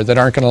more that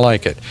aren't going to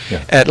like it.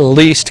 At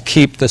least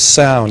keep the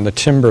sound, the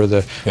timbre,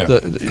 the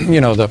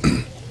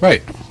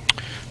Right.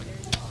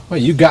 Well,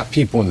 you got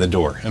people in the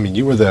door. I mean,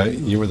 you were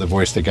the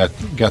voice that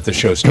got the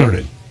show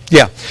started.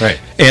 Yeah, right.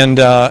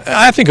 And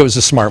I think it was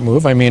a smart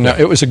move. I mean,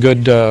 it was a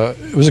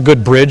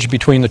good bridge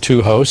between the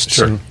two hosts.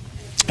 Sure.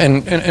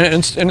 And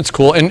it's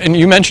cool. And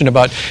you mentioned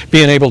about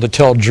being able to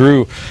tell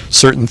Drew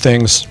certain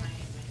things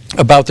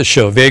about the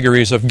show,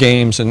 vagaries of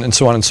games and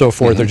so on and so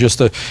forth. They're just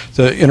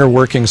the inner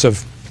workings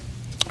of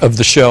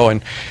the show,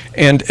 and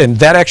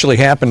that actually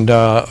happened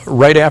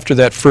right after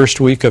that first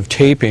week of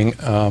taping.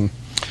 I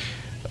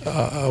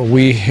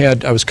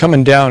was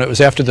coming down. It was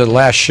after the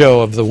last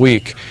show of the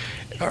week.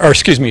 Or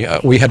excuse me,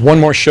 we had one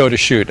more show to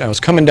shoot. I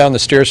was coming down the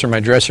stairs from my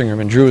dressing room,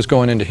 and Drew was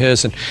going into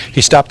his, and he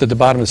stopped at the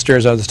bottom of the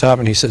stairs out of the top,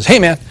 and he says, "Hey,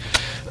 man,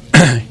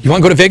 you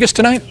want to go to Vegas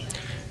tonight?"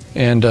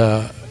 And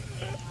I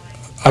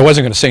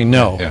wasn't going to say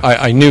no.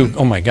 I knew,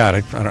 oh my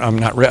God, I'm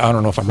not. I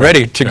don't know if I'm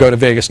ready to go to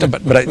Vegas,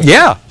 but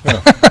yeah.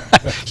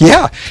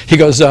 Yeah. He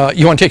goes,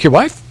 "You want to take your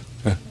wife?"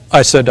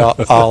 I said,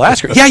 "I'll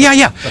ask her."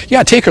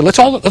 Yeah, take her. Let's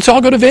all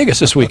go to Vegas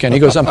this weekend. He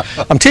goes,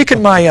 I'm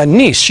taking my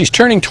niece. She's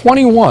turning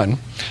 21.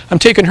 I'm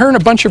taking her and a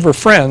bunch of her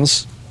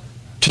friends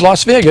to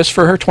Las Vegas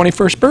for her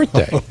 21st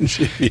birthday.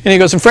 And he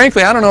goes, and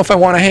frankly, I don't know if I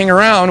want to hang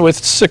around with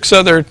 6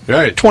 other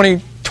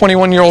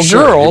 21-year-old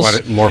girls. You want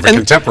it more of a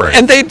contemporary.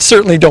 And they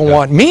certainly don't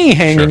want me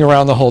hanging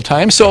around the whole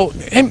time. So,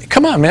 hey,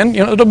 come on, man,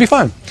 it'll be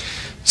fun.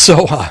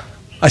 So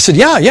I said,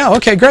 yeah,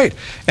 okay, great.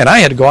 And I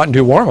had to go out and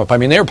do warm-up. I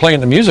mean, they were playing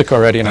the music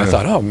already, and I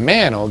thought, oh,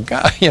 man, oh,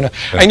 God,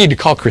 I need to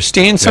call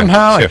Christine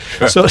somehow.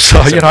 So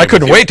I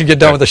couldn't wait to get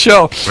done with the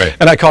show.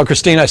 And I called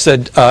Christine. I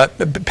said,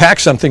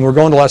 pack something. We're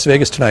going to Las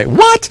Vegas tonight.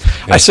 What?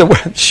 I said,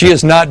 well, she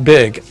is not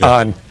big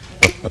on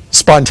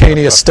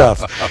spontaneous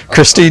stuff.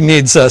 Christine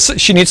needs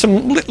she needs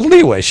some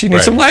leeway. She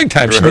needs some lag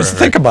time. She needs to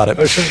think about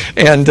it.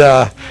 And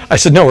I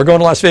said, no, we're going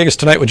to Las Vegas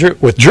tonight with Drew.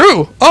 With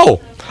Drew?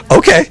 Oh,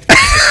 okay.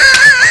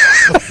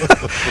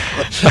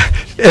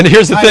 And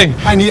here's the thing.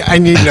 I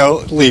need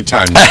no lead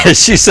time.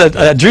 She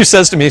said, Drew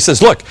says to me, he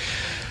says, look,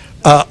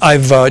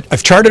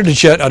 I've chartered a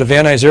jet out of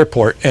Van Nuys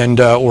Airport, and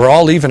we're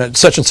all leaving at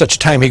such and such a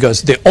time. He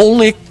goes, the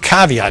only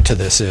caveat to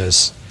this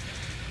is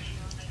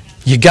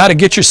you got to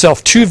get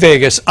yourself to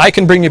Vegas. I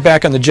can bring you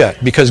back on the jet,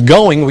 because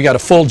going, we got a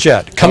full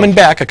jet. Coming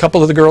back, a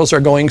couple of the girls are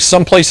going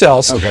someplace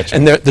else,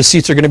 and the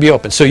seats are going to be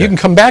open. So you can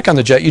come back on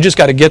the jet. You just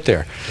got to get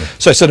there.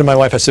 So I said to my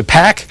wife, I said,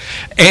 pack,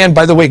 and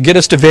by the way, get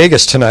us to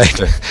Vegas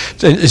tonight.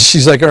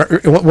 She's like,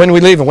 when are we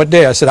leaving? What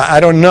day? I said,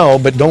 I don't know,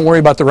 but don't worry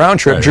about the round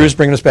trip. Drew's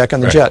bringing us back on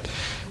the jet.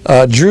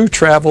 Drew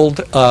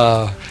traveled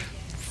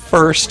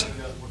first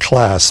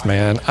class,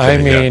 man. I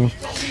mean,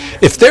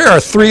 if there are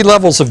 3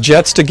 levels of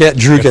jets to get,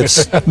 Drew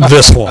gets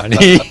this one.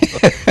 He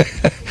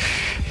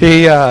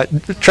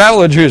travel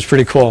with Drew is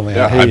pretty cool, man.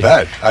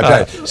 Yeah, I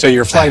bet. So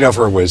your flight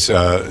over was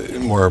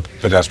more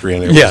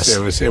pedestrian.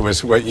 It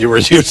was what you were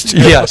used to.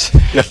 Yes,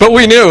 but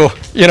we knew,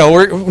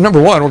 we're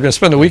number one. We're going to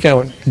spend the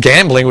weekend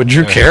gambling with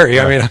Drew Carey.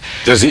 I mean,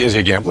 is he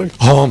a gambler?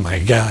 Oh my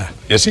God.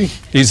 Is he?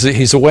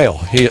 He's a whale.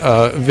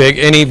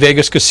 Any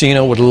Vegas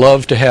casino would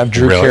love to have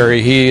Drew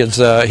Carey. He's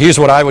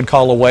what I would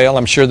call a whale.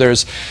 I'm sure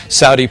there's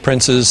Saudi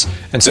princes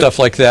and stuff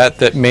like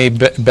that may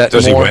bet more.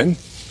 Does he win?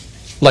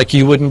 Like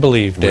you wouldn't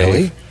believe, Dave.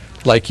 Really?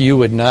 Like you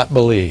would not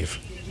believe.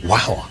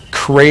 Wow.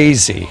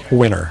 Crazy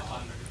winner.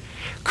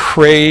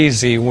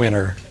 Crazy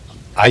winner.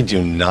 I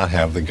do not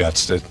have the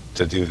guts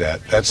to do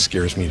that. That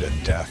scares me to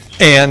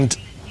death. And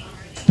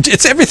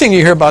it's everything you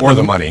hear about. Or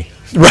the money.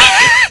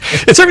 Right.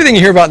 It's everything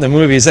you hear about in the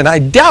movies, and I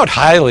doubt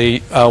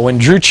highly when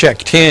Drew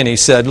checked in, he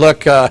said,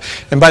 look,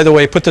 and by the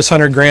way, put this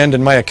 $100,000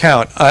 in my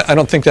account. I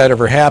don't think that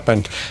ever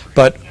happened,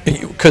 but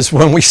because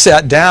when we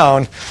sat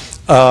down,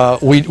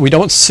 we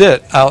don't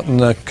sit out in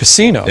the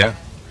casino.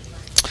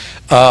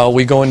 Yeah.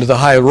 We go into the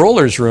high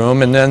rollers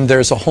room, and then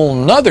there's a whole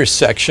nother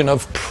section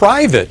of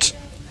private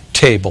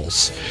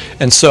tables,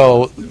 and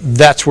so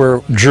that's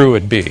where Drew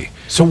would be.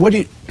 So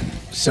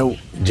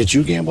did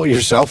you gamble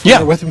yourself?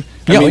 Yeah. With him?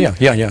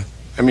 Yeah.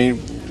 I mean,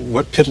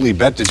 what piddly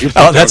bet did you put?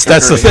 Oh, that's the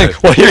thing.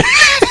 Well,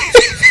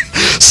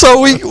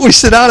 So we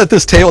sit down at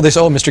this table. They say,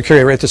 "Oh, Mr.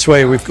 Carey, right this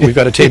way. We've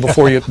got a table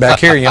for you back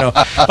here." You know.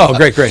 Oh,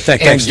 great,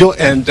 thanks.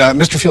 And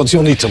Mr. Fields,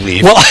 you'll need to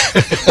leave. Well,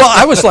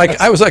 I was like,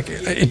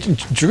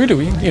 Drew, do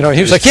we? You know,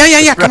 he was like,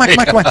 yeah, come on.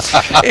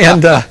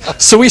 And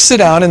so we sit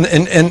down,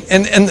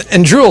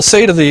 and Drew will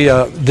say to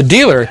the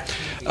dealer,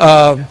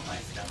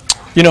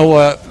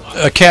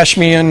 cash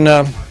me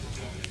in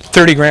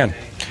 30 grand.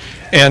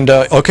 And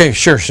okay,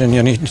 sure.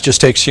 And he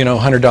just takes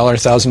 $100,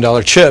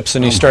 $1,000 chips,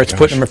 and he starts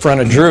putting them in front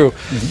of Drew.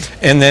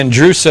 Mm-hmm. And then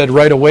Drew said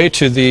right away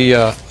to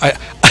the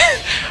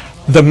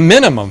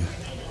minimum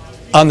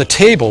on the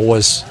table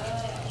was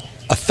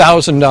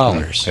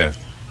 $1,000. Yeah.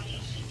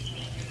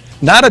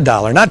 Not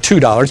 $1, not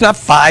 $2, not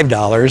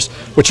 $5,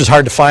 which is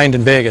hard to find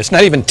in Vegas.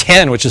 Not even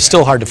 10, which is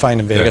still hard to find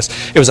in Vegas.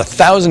 Yeah. It was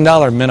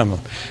 $1,000 minimum.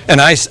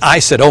 And I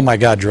said, "Oh my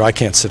God, Drew, I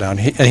can't sit down."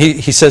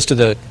 He says to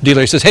the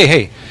dealer, he says,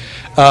 "Hey,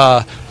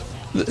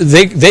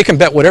 they can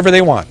bet whatever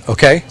they want,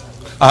 okay?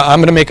 I'm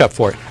going to make up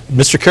for it.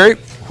 Mr. Carey,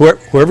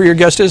 whoever your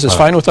guest is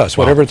fine with us,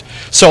 whatever."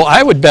 So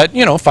I would bet,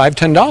 $5,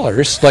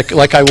 $10,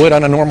 like I would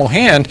on a normal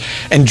hand.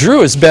 And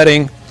Drew is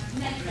betting,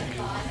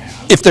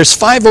 if there's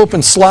 5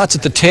 open slots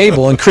at the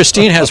table and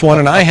Christine has one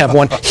and I have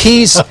one,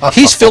 he's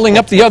filling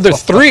up the other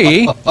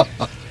 3,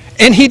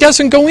 and he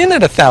doesn't go in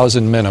at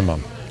 1,000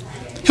 minimum.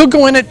 He'll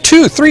go in at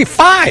 2, 3,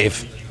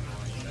 5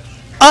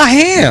 a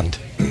hand.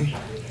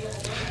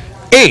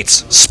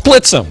 8s,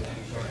 splits them.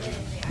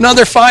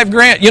 Another $5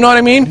 grand. You know what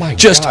I mean?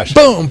 Just gosh.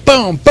 Boom,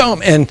 boom,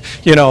 boom, and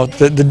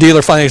the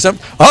dealer finally says,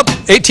 "Up,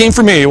 18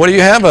 for me. What do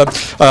you have?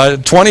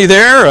 20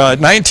 there,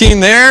 19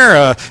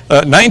 there,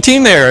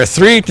 19 there.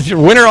 3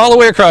 winner all the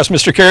way across,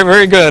 Mr. Carey.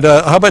 Very good.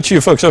 How about you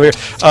folks over here?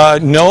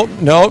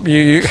 Nope.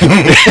 You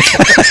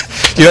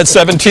you had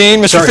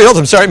 17, Mr. Fields.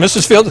 I'm sorry,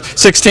 Mrs. Fields.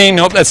 16.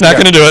 Nope, that's not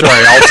going to do it.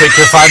 Sorry, I'll take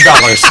your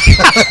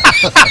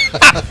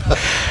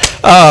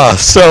 $5.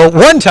 So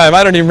one time,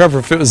 I don't even remember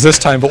if it was this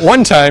time, but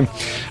one time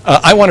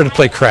I wanted to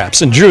play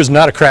craps, and Drew is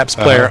not a craps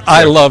player. Sure.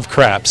 I love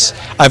craps.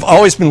 I've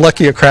always been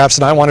lucky at craps,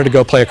 and I wanted to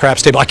go play a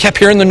craps table. I kept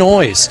hearing the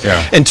noise.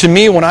 Yeah. And to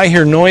me, when I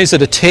hear noise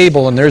at a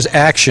table and there's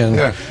action,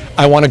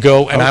 I want to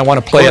go and I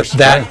want to play at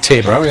that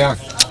table. Oh, yeah.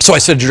 So I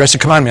said to Drew,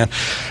 "Come on, man.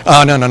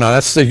 No,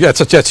 that's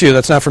you.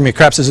 That's not for me.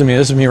 Craps isn't me.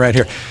 This is me right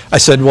here." I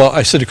said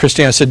to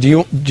Christine, I said, do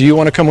you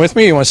want to come with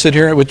me? You want to sit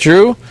here with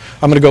Drew?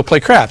 I'm going to go play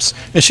craps.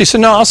 And she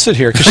said, "No, I'll sit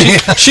here," because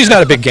she's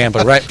not a big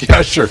gambler, right?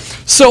 Yeah, sure.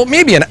 So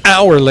maybe an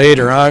hour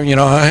later, come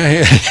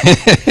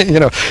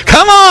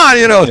on,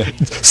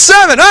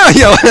 7,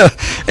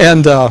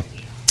 and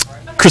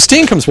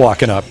Christine comes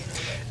walking up,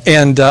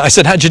 and I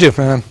said, "How'd you do?"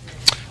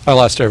 "I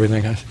lost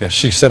everything."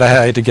 She said, "I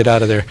had to get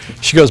out of there."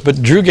 She goes,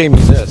 "But Drew gave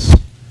me this."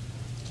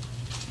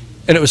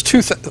 And it was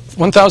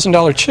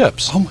 $1,000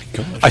 chips. Oh my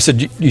God! I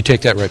said, "You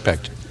take that right back.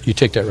 You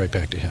take that right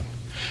back to him."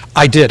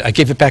 I did. I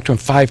gave it back to him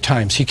 5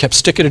 times. He kept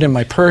sticking it in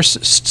my purse,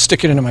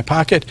 sticking it into my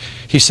pocket.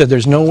 He said,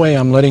 "There's no way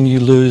I'm letting you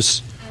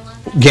lose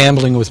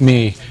gambling with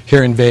me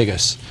here in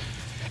Vegas."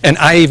 And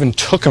I even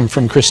took him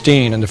from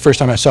Christine. And the first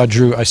time I saw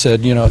Drew, I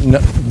said, no,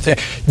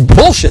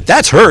 bullshit,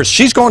 that's hers.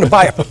 She's going to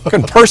buy a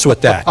fucking purse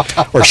with that,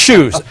 or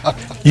shoes.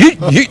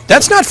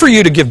 That's not for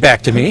you to give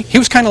back to me. He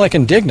was kind of like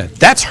indignant.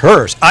 That's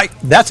hers.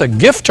 That's a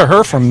gift to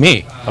her from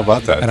me. How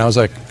about that? And I was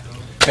like,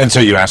 and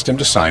so you asked him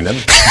to sign them?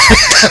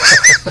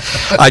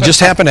 I just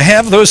happen to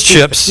have those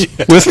chips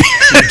with me.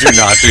 You do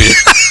not, do you?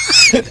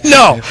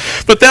 No,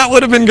 but that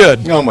would have been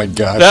good. Oh my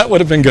gosh. That would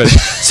have been good.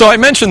 So I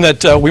mentioned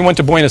that we went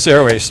to Buenos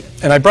Aires,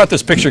 and I brought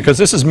this picture because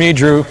this is me,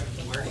 Drew,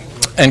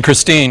 and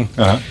Christine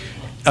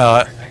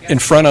in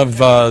front of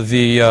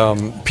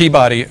the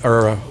Peabody,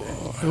 or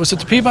was it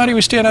the Peabody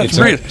we stayed at?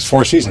 It's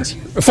Four Seasons.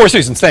 Four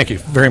Seasons, thank you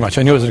very much.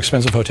 I knew it was an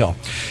expensive hotel.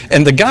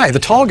 And the guy, the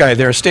tall guy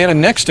there standing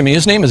next to me,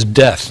 his name is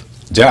Death.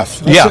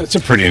 Death? It's a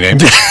pretty name.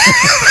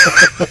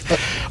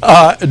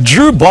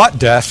 Drew bought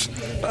Death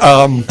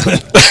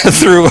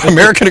through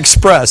American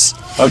Express.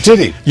 Oh, did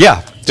he?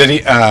 Yeah. Did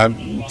he,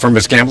 from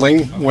his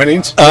gambling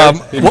winnings?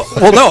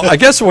 Well, no. I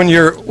guess when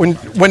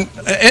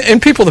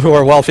and people who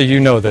are wealthy,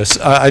 you know this.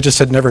 I just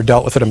had never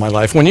dealt with it in my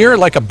life. When you're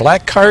like a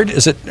black card,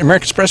 is it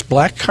American Express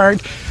Black Card?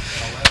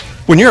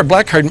 When you're a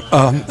black card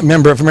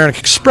member of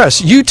American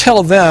Express, you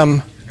tell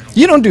them,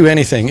 you don't do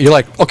anything. You're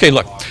like, okay,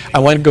 look, I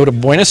want to go to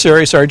Buenos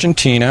Aires,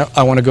 Argentina.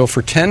 I want to go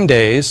for 10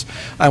 days.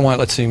 I want,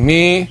 let's see,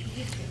 me,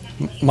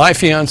 my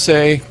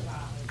fiance,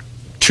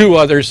 2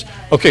 others.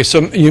 Okay,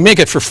 so you make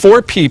it for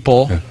 4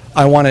 people. Yeah.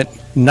 I want it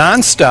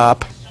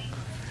nonstop,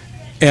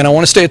 and I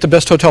want to stay at the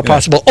best hotel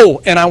possible.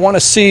 Oh, and I want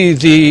to see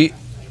the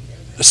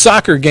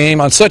soccer game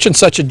on such and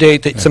such a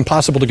date that it's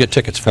impossible to get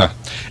tickets for.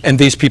 And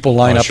these people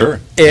line up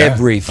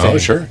everything. Oh,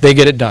 sure. They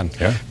get it done.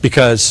 Yeah.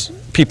 Because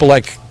people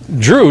like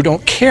Drew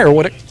don't care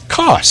what it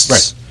costs.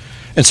 Right.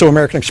 And so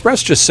American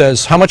Express just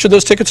says, how much are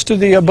those tickets to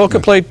the Boca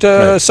Plate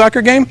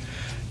soccer game?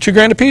 $2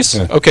 grand a piece?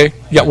 Yeah. Okay,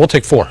 we'll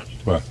take 4.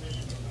 Wow.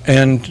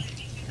 And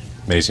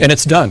amazing. And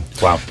it's done.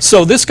 Wow.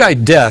 So this guy,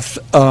 Death,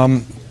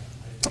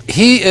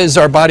 he is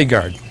our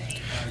bodyguard.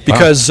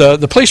 Because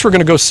the place we're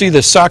going to go see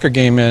this soccer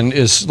game in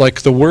is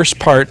like the worst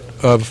part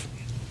of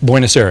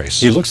Buenos Aires.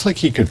 He looks like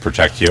he could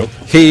protect you.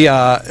 He,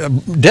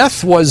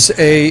 Death was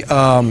a,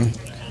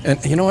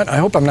 and you know what, I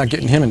hope I'm not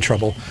getting him in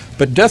trouble,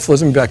 but Death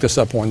was, let me back this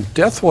up one,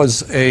 Death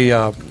was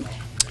a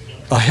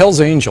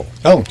Hell's Angel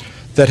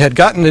that had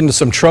gotten into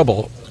some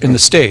trouble in the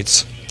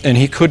States, and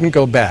he couldn't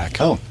go back.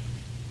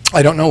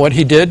 I don't know what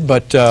he did,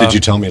 but... did you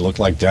tell me he looked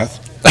like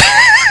Death?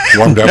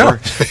 Warmed over?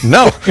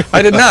 No,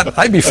 I did not.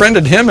 I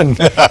befriended him and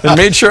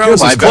made sure I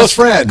was as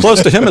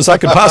close to him as I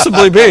could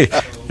possibly be.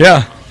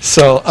 Yeah.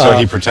 So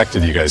he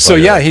protected you guys. So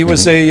later. Yeah, he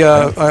was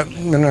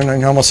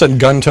I almost said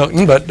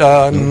gun-toting, but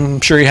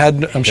I'm sure he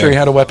had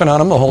a weapon on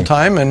him the whole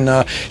time,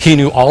 and he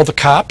knew all the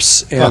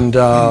cops, and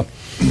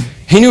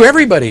he knew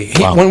everybody.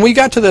 When we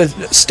got to the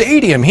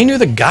stadium, he knew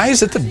the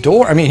guys at the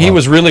door. I mean, he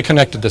was really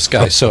connected. This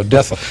guy. So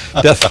Death.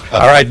 All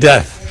right,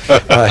 Death.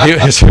 He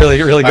was really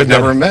good. I've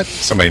never met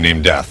somebody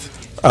named Death.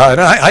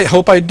 And I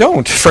hope I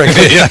don't,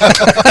 frankly.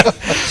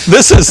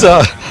 This is,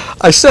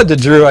 I said to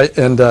Drew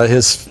and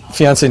his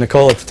fiancée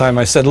Nicole at the time,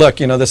 I said, look,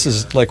 this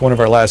is like one of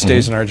our last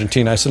days in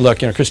Argentina. I said, look,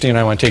 Christine and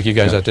I want to take you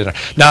guys out to dinner.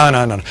 No.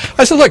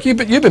 I said, look,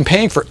 you've been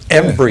paying for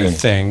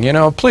everything,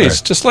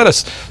 please, just let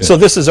us. Yeah. So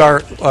this is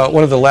our,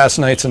 one of the last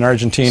nights in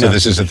Argentina. So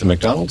this is at the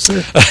McDonald's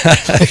there?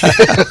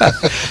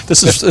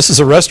 This is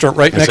a restaurant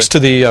right next to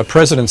the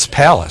President's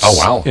Palace. Oh,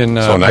 wow. In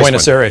so nice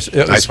Buenos Aires.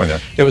 Nice one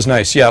there. It was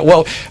nice, yeah.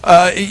 Well,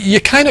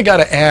 you kind of got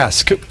to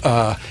ask,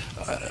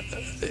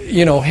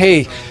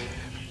 hey,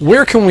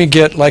 where can we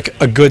get like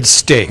a good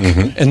steak?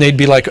 And they'd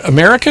be like,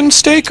 American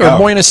steak or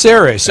Buenos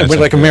Aires? And we're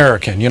like,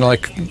 American,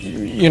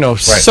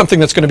 something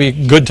that's going to be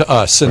good to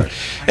us. And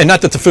not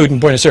that the food in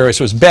Buenos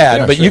Aires was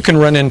bad, but you can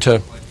run into,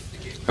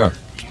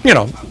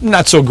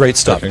 not so great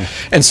stuff.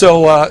 And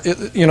so, I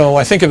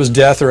think it was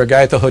Death or a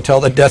guy at the hotel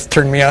that Death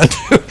turned me on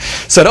to,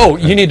 said, oh,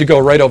 you need to go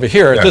right over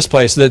here at this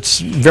place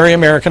that's very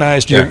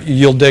Americanized,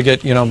 you'll dig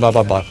it, blah,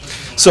 blah, blah.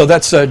 So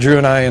that's Drew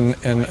and I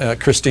and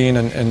Christine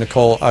and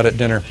Nicole out at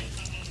dinner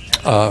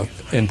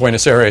in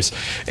Buenos Aires.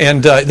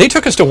 And they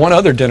took us to one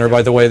other dinner,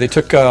 by the way. They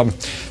took,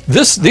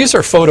 these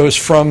are photos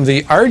from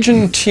the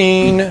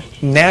Argentine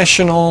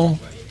National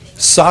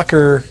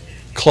Soccer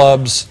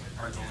Club's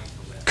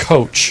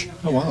coach.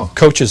 Oh, wow.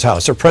 Coach's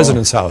house, or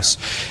president's house.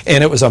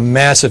 And it was a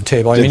massive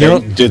table.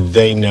 Did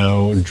they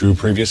know Drew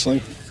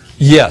previously?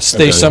 Yes,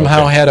 they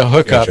somehow had a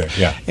hookup,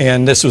 yeah.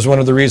 And this was one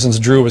of the reasons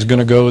Drew was going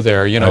to go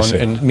there,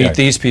 and meet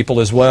these people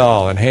as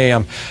well. And hey,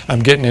 I'm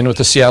getting in with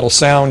the Seattle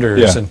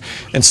Sounders, and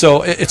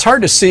so it's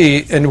hard to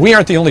see. And we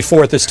aren't the only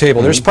four at this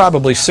table. There's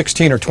probably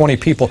 16 or 20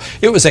 people.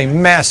 It was a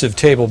massive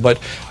table, but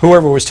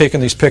whoever was taking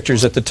these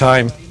pictures at the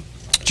time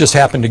just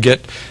happened to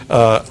get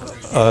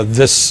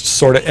this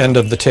sort of end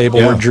of the table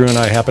where Drew and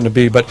I happened to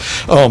be. But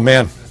oh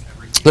man,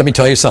 let me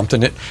tell you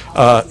something.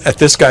 At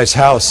this guy's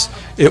house,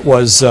 it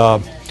was.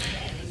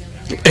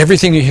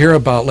 Everything you hear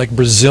about, like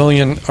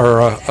Brazilian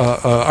or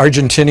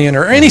Argentinian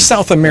or any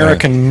South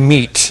American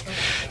meat,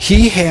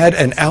 he had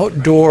an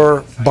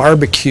outdoor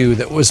barbecue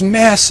that was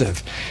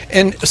massive.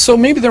 And so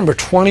maybe there were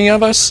 20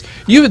 of us.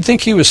 You would think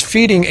he was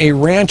feeding a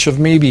ranch of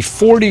maybe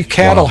 40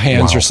 cattle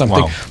hands or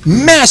something.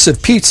 Massive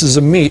pizzas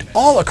of meat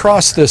all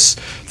across this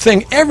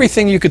thing.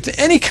 Everything you could,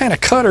 any kind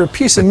of cut or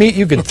piece of meat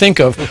you could think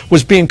of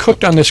was being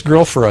cooked on this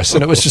grill for us.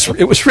 And it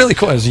was really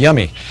cool. It was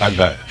yummy. I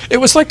bet. It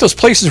was like those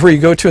places where you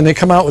go to and they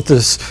come out with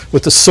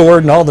the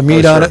sword and all the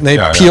meat on it, and they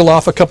peel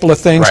off a couple of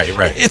things.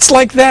 Right. It's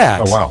like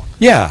that. Oh, wow.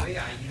 Yeah,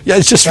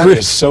 it's just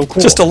is so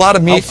cool. Just a lot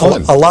of meat, a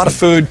lot of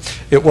food.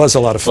 It was a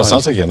lot of fun. Well,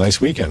 sounds like a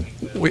nice weekend.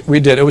 We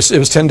did. It was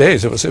 10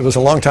 days. It was a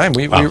long time.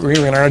 We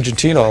were in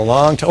Argentina a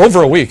long time,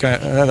 over a week.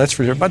 That's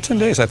for sure. About 10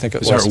 days, I think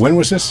it was. When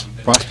was this,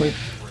 approximately?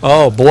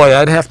 Oh boy,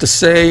 I'd have to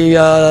say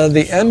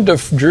the end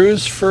of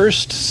Drew's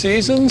first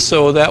season.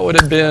 So that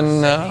would have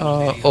been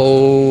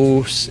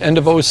end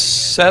of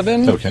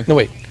 07. Okay. No,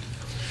 wait.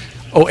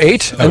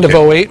 08, end of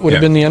 08 would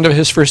have been the end of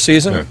his first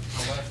season. Yeah.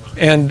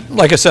 And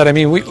like I said, I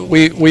mean,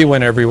 we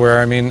went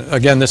everywhere. I mean,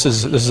 again, this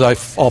is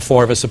all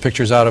four of us. The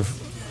picture's out of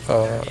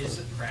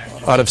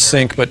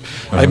sync, but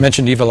I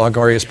mentioned Eva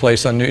Longoria's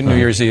place on New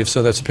Year's Eve,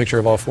 so that's a picture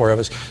of all four of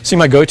us. See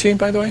my goatee,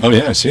 by the way? Oh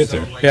yeah, I see it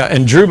there. Yeah,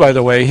 and Drew, by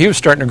the way, he was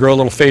starting to grow a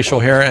little facial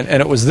hair,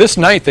 and it was this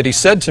night that he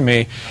said to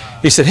me,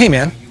 he said, hey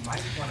man,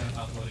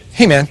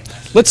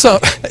 let's,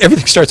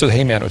 everything starts with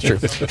hey man with Drew.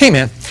 Hey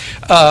man,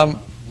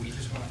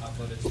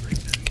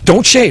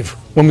 don't shave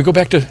when we go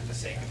back to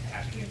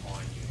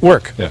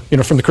work,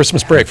 from the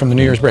Christmas break, from the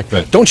New Year's break.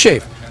 Right. Don't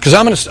shave, because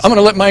I'm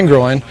gonna let mine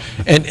grow in,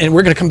 and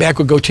we're gonna come back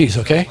with goatees,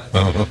 okay?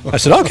 I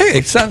said,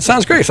 okay,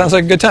 sounds great, sounds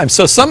like a good time.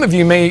 So some of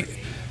you may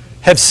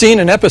have seen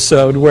an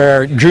episode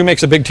where Drew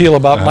makes a big deal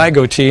about my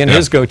goatee and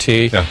his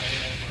goatee. Yeah.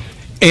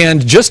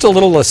 And just a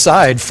little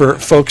aside for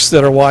folks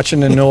that are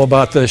watching and know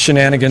about the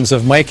shenanigans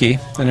of Mikey,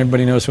 and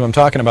everybody knows who I'm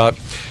talking about,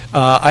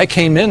 I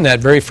came in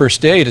that very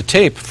first day to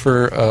tape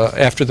for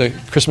after the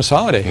Christmas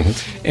holiday,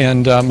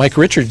 and Mike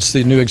Richards,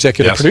 the new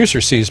executive producer,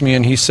 sees me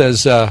and he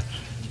says,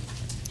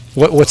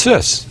 "What's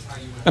this?"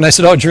 And I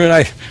said, "Oh, Drew and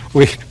I,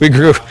 we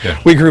grew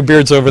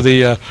beards over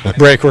the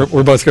break.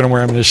 We're both going to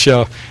wear them in this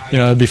show.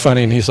 It'd be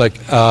funny." And he's like,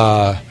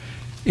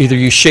 Either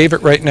you shave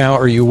it right now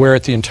or you wear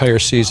it the entire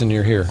season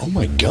you're here. Oh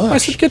my gosh. I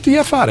said, get the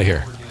F out of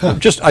here.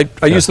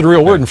 I used the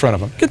real word in front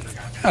of him. Get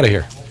out of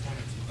here.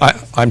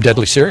 I'm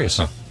deadly serious.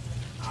 Huh.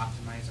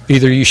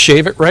 Either you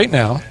shave it right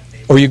now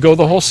or you go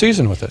the whole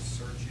season with it.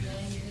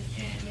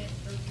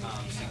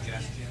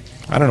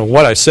 I don't know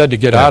what I said to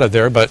get out of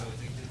there, but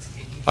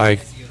I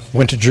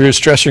went to Drew's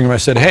dressing room. I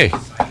said, hey,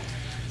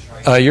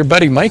 your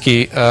buddy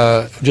Mikey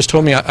just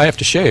told me I have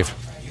to shave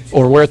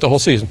or wear it the whole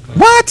season.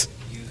 What?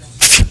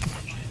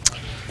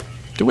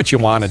 Do what you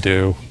want to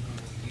do.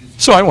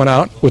 So I went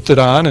out with it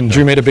on, and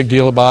Drew made a big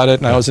deal about it,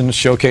 and I was in the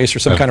showcase for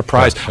some kind of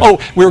prize. Oh,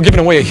 we were giving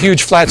away a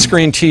huge flat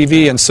screen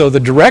TV, and so the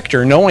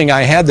director, knowing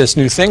I had this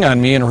new thing on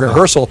me in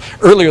rehearsal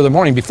earlier the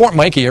morning, before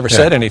Mikey ever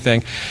said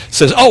anything,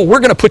 says, "Oh, we're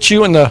going to put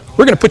you in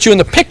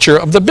the picture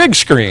of the big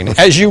screen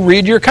as you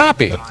read your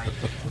copy."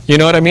 You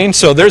know what I mean?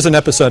 So there's an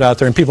episode out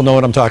there, and people know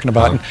what I'm talking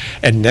about.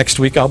 And next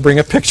week I'll bring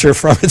a picture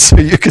from it so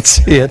you can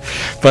see it.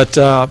 But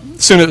as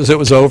soon as it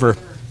was over,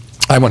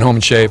 I went home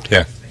and shaved.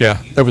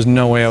 Yeah. There was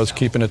no way I was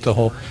keeping it the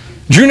whole.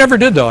 Drew never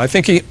did, though. I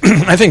think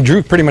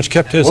Drew pretty much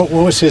kept his. What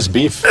was his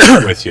beef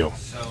with you?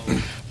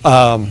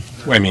 I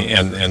mean,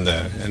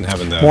 and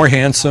having the more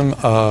handsome,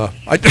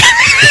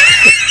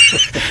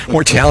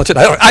 more talented.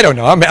 I don't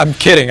know. I'm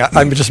kidding.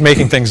 I'm just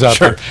making things up.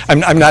 Sure.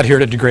 I'm not here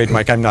to degrade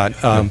Mike. I'm not.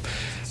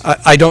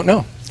 I don't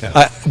know.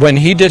 Yeah. When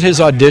he did his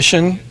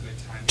audition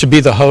to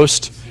be the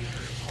host,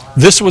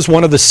 this was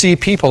one of the C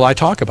people I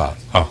talk about.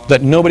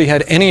 That nobody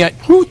had any.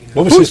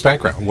 What was his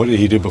background? What did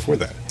he do before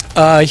that?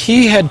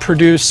 He had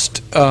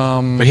produced.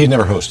 But he had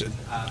never hosted.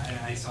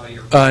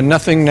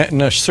 Nothing.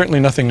 No, certainly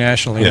nothing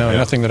nationally.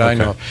 Nothing that I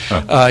know.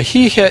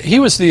 He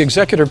was the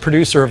executive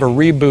producer of a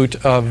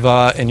reboot of,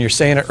 and you're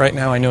saying it right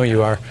now. I know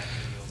you are.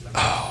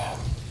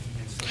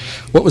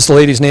 What was the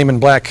lady's name in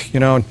black?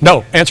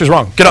 No, answer's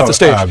wrong. Get off the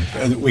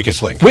stage.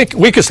 Weakest Link.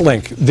 Weakest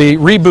Link. The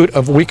reboot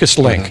of Weakest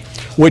Link,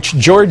 which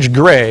George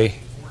Gray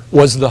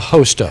was the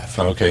host of.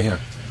 Okay, yeah.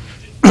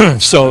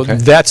 So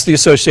that's the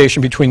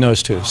association between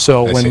those two.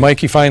 So when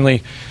Mikey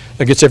finally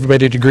gets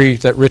everybody to agree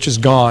that Rich is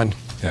gone,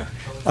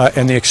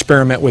 and the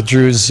experiment with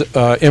Drew's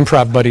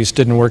improv buddies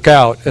didn't work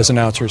out as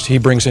announcers, he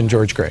brings in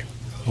George Gray.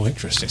 Oh,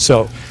 interesting.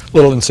 So, a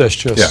little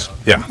incestuous.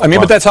 Yeah. I mean,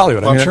 but that's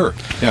Hollywood. I'm sure.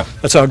 Yeah.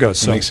 That's how it goes.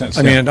 So, makes sense.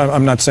 I mean,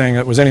 I'm not saying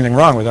there was anything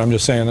wrong with it. I'm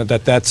just saying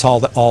that's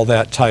all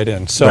that tied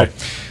in. So,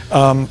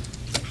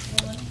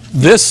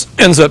 this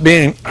ends up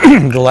being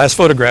the last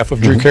photograph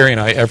of Drew Carey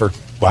and I ever.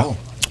 Wow.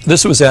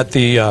 This was at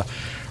the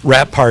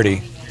rap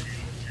party,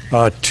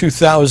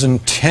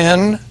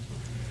 2010,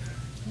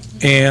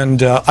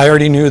 and I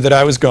already knew that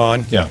I was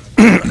gone. Yeah.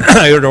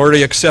 I had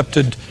already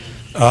accepted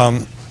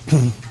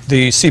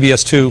the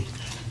CBS 2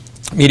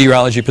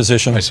 meteorology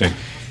position. I see.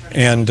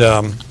 And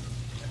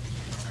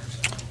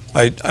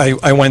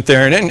I went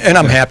there, and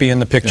I'm happy in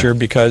the picture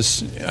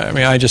because, I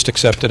mean, I just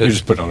accepted it. You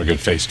just put on a good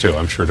face, too,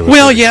 I'm sure.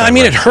 Well, yeah, I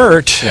mean, it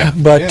hurt,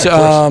 but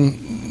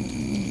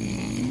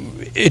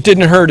it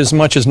didn't hurt as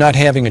much as not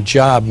having a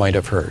job might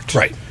have hurt.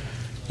 Right.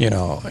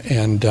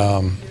 And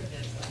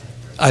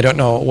I don't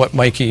know what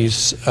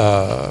Mikey's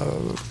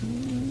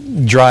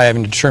drive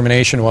and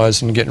determination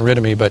was in getting rid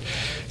of me, but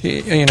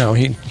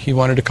he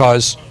wanted to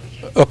cause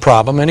a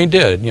problem, and he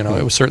did.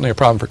 It was certainly a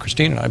problem for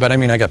Christine and I, but I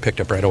mean, I got picked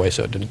up right away,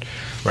 so it didn't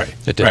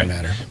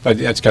matter. But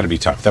that's got to be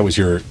tough. That was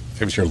your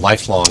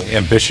lifelong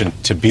ambition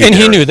to be and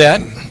there. He knew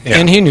that.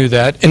 And he knew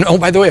that. And oh,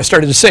 by the way, I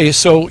started to say,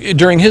 so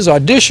during his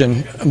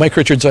audition, Mike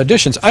Richards'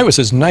 auditions, I was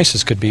as nice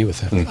as could be with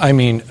him. I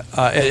mean,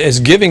 as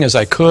giving as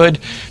I could.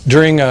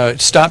 During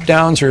stop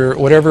downs or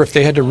whatever, if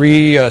they had to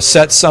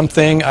reset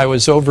something, I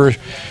was over,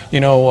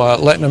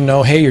 letting them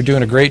know, hey, you're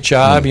doing a great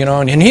job,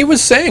 and he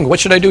was saying, what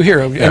should I do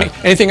here?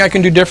 Anything I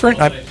can do different?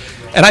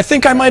 And I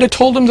think I might have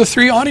told him the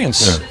 3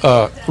 audience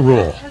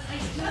rule.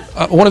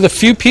 One of the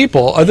few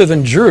people, other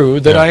than Drew,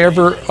 that I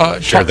ever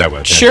shared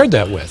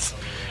that with.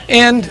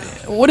 And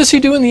what does he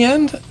do in the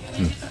end?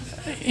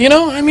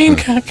 I mean,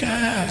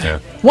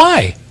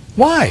 why?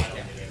 Why?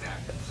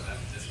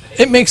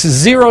 It makes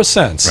 0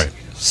 sense. Right.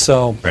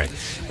 So. Right.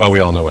 Well, we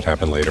all know what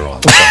happened later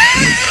on.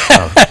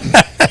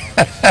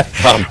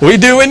 We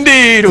do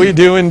indeed. We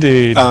do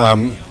indeed.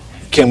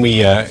 Can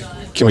we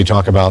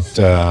talk about?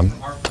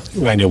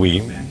 I know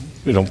we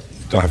don't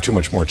have too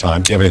much more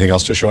time. Do you have anything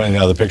else to show? Any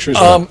other pictures?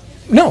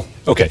 No.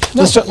 Okay.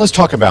 No. Let's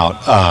talk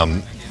about.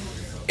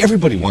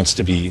 Everybody wants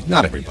to be,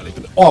 not everybody,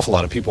 but an awful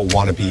lot of people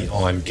want to be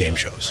on game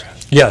shows.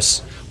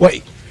 Yes. Well,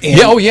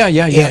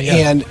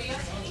 and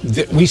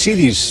we see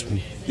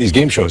these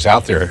game shows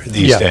out there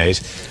these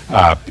days.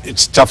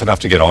 It's tough enough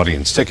to get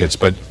audience tickets,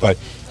 but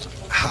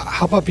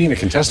how about being a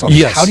contestant?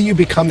 Yes. How do you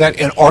become that?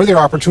 And are there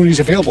opportunities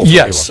available for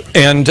Yes.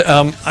 people? And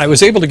I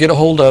was able to get a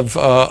hold of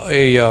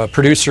a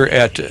producer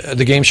at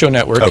the Game Show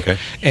Network. Okay.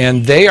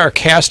 And they are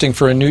casting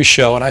for a new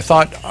show. And I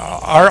thought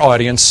our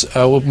audience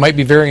might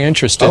be very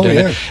interested in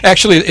it.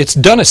 Actually, it's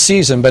done a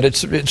season, but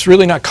it's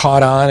really not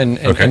caught on,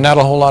 and not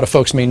a whole lot of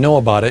folks may know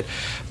about it.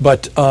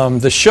 But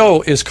the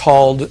show is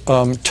called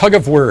Tug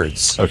of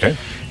Words. Okay.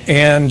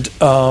 And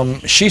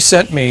she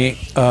sent me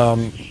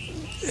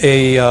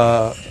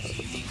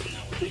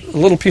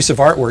little piece of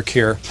artwork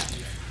here,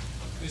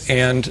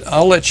 and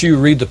I'll let you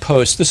read the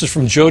post. This is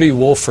from Jody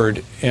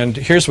Wolford, and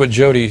here's what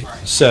Jody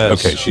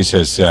says. Okay, she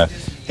says,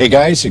 hey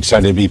guys,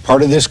 excited to be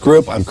part of this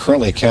group. I'm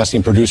currently a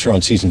casting producer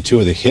on season 2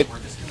 of the hit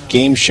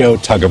game show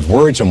Tug of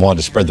Words and wanted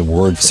to spread the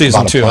word for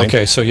Season 2,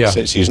 okay, so yeah.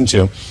 Season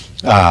 2.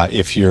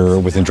 If you're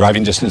within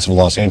driving distance of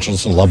Los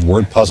Angeles and love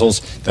word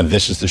puzzles, then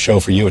this is the show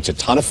for you. It's a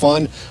ton of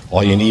fun.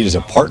 All you need is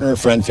a partner,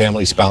 friend,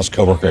 family, spouse,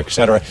 coworker,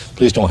 etc.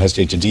 Please don't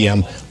hesitate to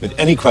DM with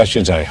any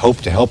questions. I hope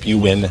to help you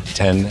win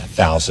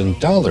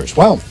 $10,000.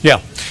 Wow. Yeah.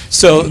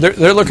 So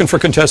they're looking for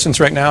contestants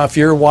right now. If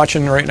you're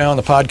watching right now on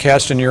the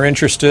podcast and you're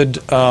interested,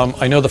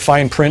 I know the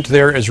fine print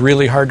there is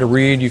really hard to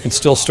read. You can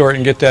still store it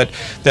and get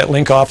that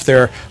link off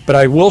there. But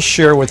I will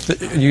share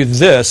with you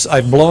this.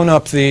 I've blown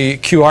up the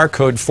QR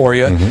code for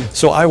you.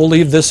 So I will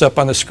leave this up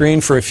on the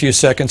screen for a few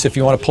seconds. If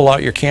you want to pull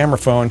out your camera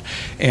phone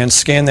and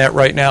scan that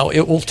right now,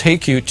 it will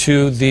take you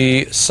to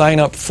the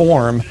sign-up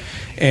form,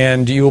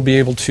 and you will be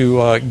able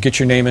to get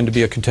your name in to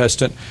be a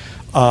contestant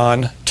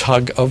on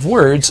Tug of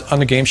Words on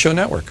the Game Show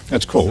Network.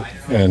 That's cool.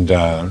 And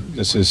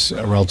this is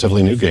a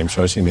relatively new game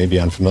show, so you may be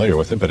unfamiliar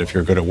with it, but if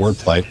you're good at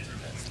wordplay,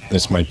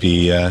 this might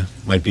be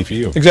for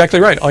you. Exactly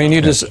right. All you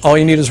need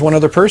is one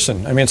other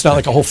person. I mean, it's not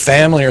like a whole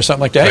family or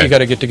something like that. Right. You got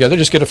to get together.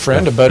 Just get a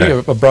friend, a buddy,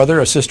 a brother,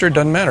 a sister. It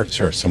doesn't matter.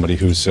 Sure, somebody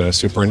who's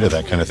super into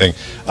that kind of thing.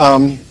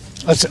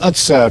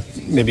 Let's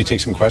maybe take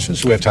some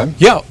questions. Do we have time?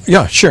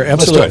 Yeah, sure,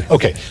 absolutely. Let's do it.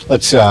 Okay,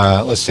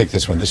 let's take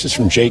this one. This is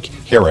from Jake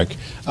Herrick.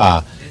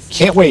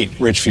 Can't wait,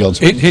 Rich Fields.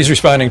 He's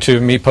responding to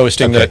me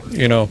posting that,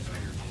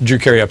 Drew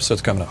Carey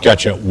episode's coming up.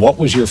 Gotcha. What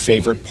was your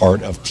favorite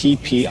part of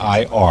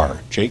TPIR,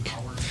 Jake?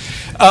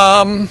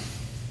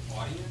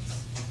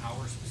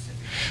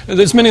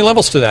 There's many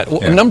levels to that.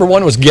 Yeah. Number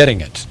one was getting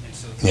it.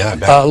 Yeah, I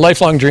bet.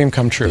 Lifelong dream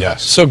come true.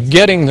 Yes. So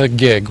getting the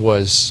gig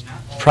was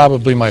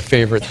probably my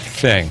favorite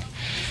thing.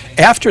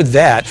 After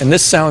that, and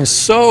this sounds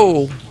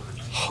so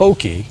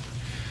hokey,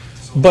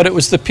 but it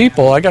was the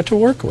people I got to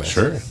work with.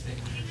 Sure.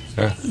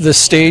 Yeah. The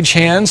stage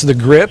hands, the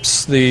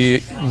grips, the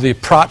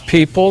prop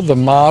people, the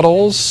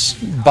models,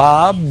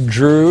 Bob,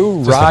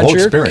 Drew, Just the whole Roger,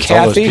 experience, Kathy.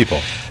 all those people.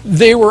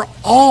 They were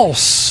all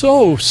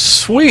so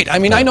sweet. I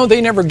mean, I know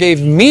they never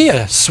gave me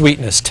a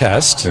sweetness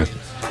test. Yeah.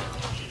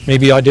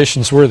 Maybe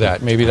auditions were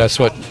that. Maybe that's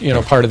what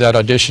part of that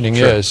auditioning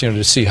Sure. is.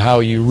 To see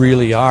how you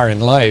really are in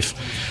life.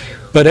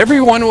 But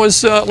everyone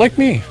was like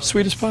me,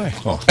 sweet as pie.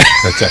 Oh,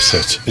 that's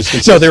it.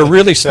 No, they're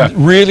really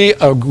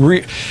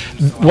agree.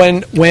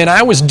 When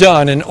I was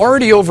done and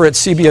already over at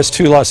CBS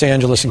 2 Los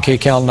Angeles and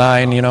KCAL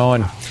 9,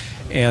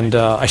 and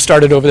I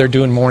started over there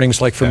doing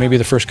mornings like for maybe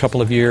the first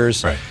couple of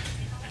years. Right.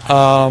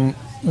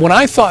 When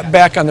I thought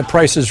back on The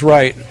Price is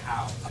Right,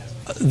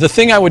 the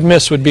thing I would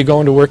miss would be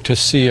going to work to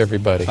see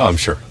everybody. Oh, I'm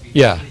sure.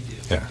 Yeah.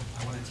 Yeah.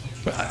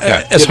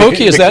 As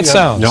hokey as that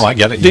sounds. No, I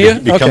get it. Do you?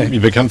 You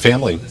become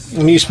family.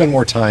 When you spend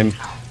more time,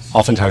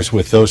 oftentimes,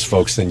 with those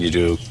folks than you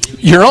do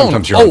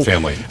sometimes your own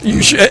family.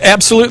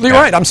 Absolutely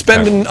right. I'm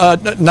spending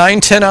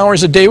 9-10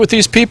 hours a day with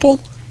these people.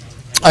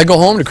 I go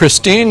home to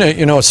Christine,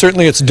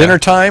 certainly it's dinner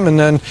time, and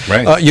then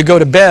you go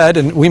to bed,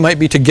 and we might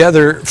be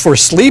together for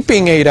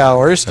sleeping 8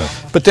 hours,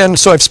 but then,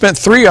 so I've spent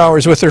 3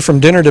 hours with her from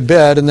dinner to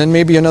bed, and then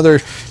maybe another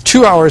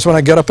 2 hours when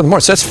I get up in the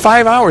morning. So that's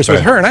 5 hours with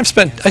her, and I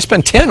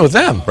spend 10 with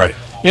them. Right.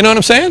 You know what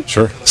I'm saying?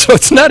 Sure. So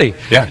it's nutty.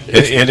 Yeah,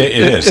 it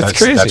is. It's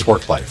crazy. That's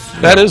work life.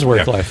 That is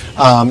work life.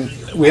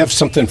 We have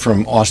something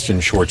from Austin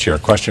Schwartz here, a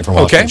question from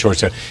Austin Schwartz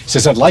here. He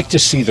says, I'd like to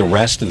see the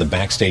rest of the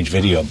backstage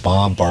video of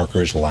Bob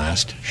Barker's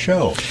last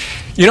show.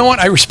 You know what?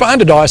 I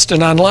responded to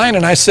Austin online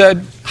and I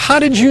said, how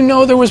did you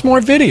know there was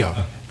more video?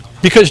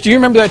 Because do you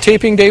remember that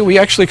taping day? We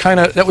actually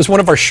that was one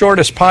of our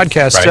shortest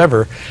podcasts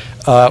ever.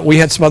 We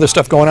had some other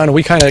stuff going on and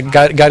we kind of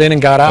got in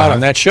and got out on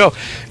that show.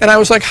 And I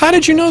was like, how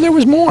did you know there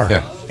was more?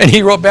 Yeah. And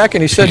he wrote back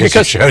and he said,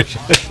 because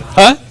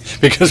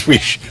because we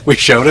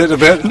showed it a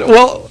bit?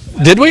 Well,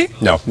 did we?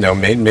 No,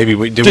 maybe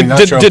we did. We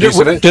not show a piece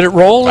of it? Did it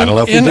roll? I don't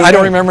know if we did. I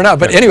don't remember now.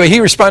 But anyway,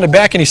 he responded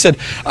back and he said,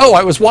 "Oh,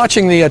 I was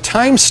watching the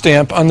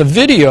timestamp on the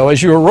video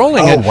as you were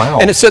rolling it,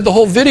 and it said the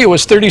whole video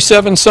was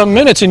 37 some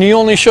minutes, and you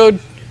only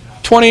showed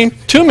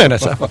 22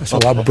 minutes." I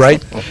said, "Well,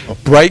 bright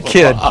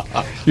kid.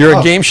 You're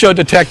a game show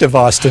detective,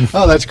 Austin."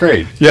 Oh, that's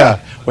great. Yeah.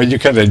 Well, you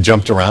kind of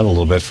jumped around a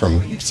little bit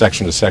from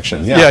section to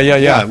section.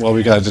 Yeah. Well,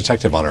 we got a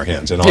detective on our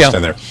hands in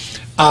Austin there.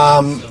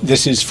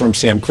 This is from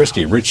Sam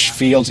Christie. Rich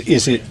Fields,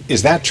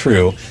 is that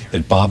true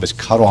that Bob is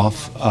cut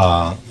off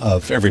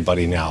of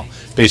everybody now?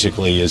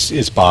 Basically,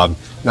 is Bob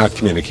not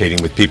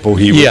communicating with people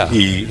he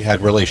had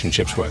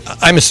relationships with?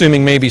 I'm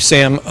assuming maybe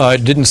Sam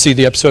didn't see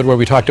the episode where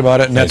we talked about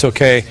it, and that's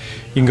okay.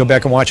 You can go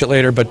back and watch it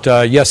later. But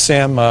yes,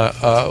 Sam,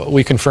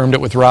 we confirmed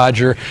it with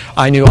Roger.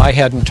 I knew I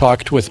hadn't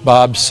talked with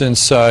Bob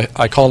since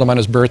I called him on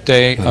his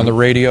birthday on the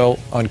radio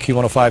on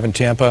Q105 in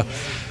Tampa.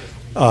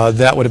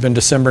 That would have been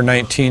December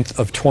 19th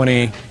of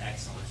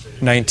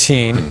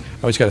 2019. I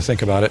always got to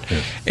think about it.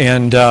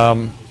 And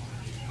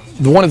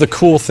one of the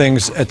cool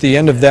things at the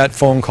end of that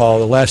phone call,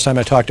 the last time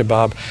I talked to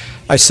Bob,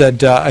 I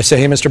said,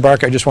 hey, Mr.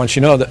 Barker, I just want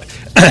you to know that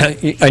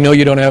I know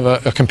you don't have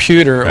a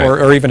computer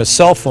or even a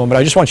cell phone, but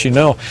I just want you to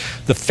know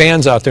the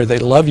fans out there, they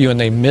love you and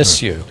they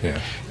miss you. Yeah.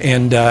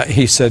 And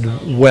he said,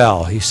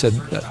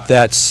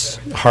 that's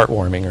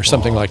heartwarming or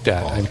something like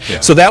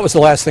that. So that was the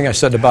last thing I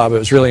said to Bob. It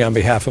was really on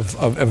behalf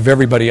of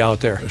everybody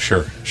out there.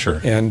 Sure.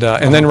 And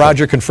then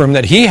Roger confirmed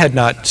that he had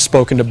not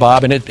spoken to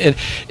Bob, and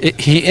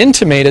he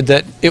intimated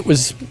that it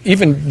was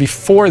even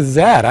before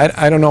that.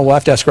 I don't know. We'll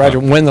have to ask Roger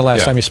when the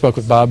last time he spoke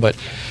with Bob, but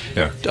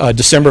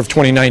December of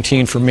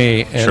 2019 for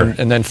me,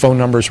 and then phone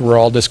numbers were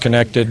all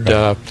disconnected.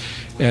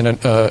 And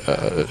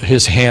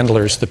his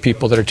handlers, the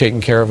people that are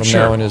taking care of him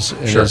now in his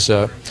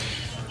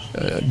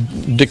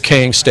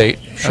decaying state,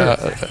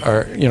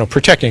 are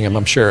protecting him,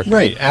 I'm sure.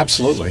 Right,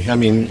 absolutely. I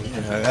mean,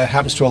 that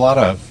happens to a lot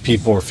of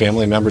people or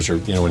family members, or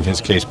in his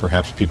case,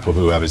 perhaps people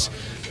who have his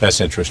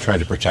best interest trying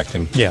to protect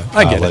him. Yeah,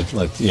 I get it.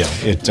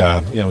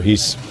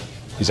 He's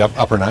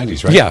upper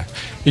 90s, right?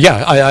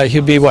 Yeah.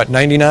 He'll be what,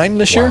 99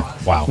 this year?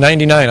 Wow.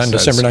 99 on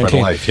December 19th. Quite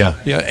a life,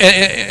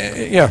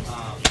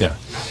 Yeah.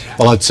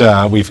 Well,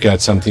 we've got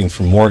something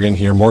from Morgan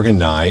here. Morgan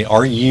Nye,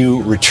 are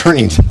you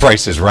returning to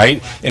Price is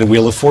Right and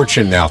Wheel of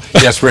Fortune now?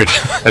 Yes, Rich,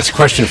 that's a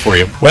question for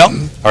you. Well,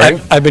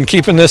 I've been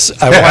keeping this.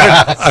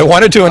 I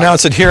wanted to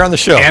announce it here on the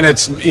show. And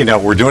it's,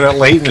 we're doing it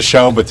late in the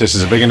show, but this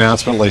is a big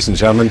announcement, ladies and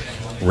gentlemen.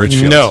 Rich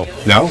Fields. No.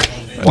 No?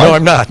 What? No,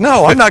 I'm not.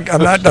 No, I'm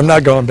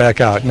not going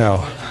back out.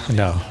 No,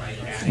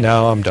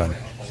 I'm done.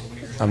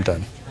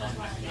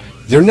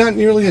 There are not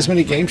nearly as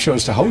many game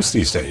shows to host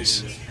these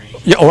days.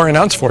 Yeah, or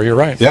announce for, you're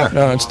right. Yeah,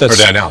 no, or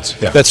to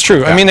announce. Yeah. That's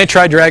true. Yeah. I mean, they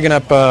tried dragging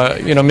up,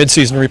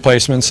 mid-season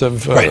replacements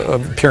of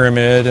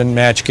Pyramid and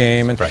Match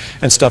Game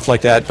and stuff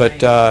like that, but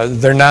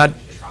they're not,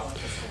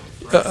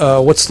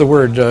 what's the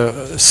word,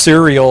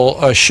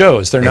 serial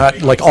shows. They're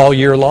not like all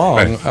year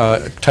long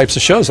types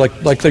of shows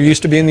like there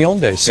used to be in the old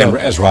days. So. And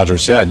as Roger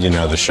said,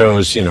 the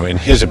shows, in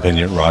his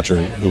opinion,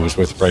 Roger, who was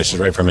with Price is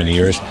Right for many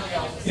years,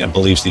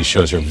 believes these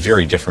shows are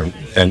very different,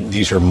 and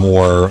these are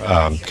more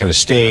kind of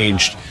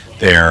staged.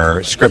 They're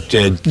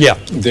scripted. Yeah.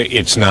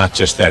 It's not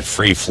just that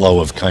free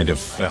flow of kind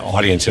of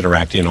audience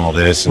interacting and all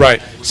this.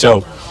 Right.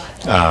 So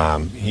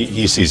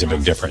he sees a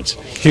big difference.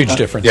 Huge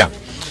difference. Yeah.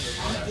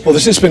 Well,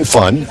 this has been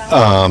fun.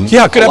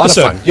 Good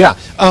episode. Fun. Yeah.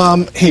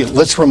 Hey,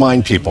 let's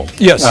remind people.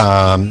 Yes.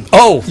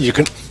 You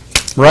can.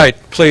 Right.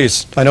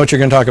 Please. I know what you're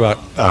going to talk about.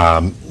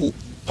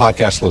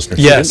 Podcast listeners.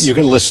 Yes. You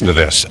can listen to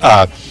this.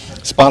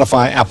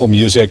 Spotify, Apple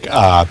Music.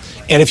 And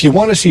if you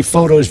want to see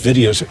photos,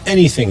 videos,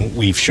 anything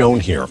we've shown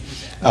here,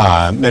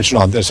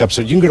 mentioned on this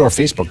episode, you can go to our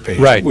Facebook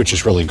page, which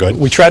is really good.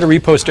 We try to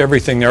repost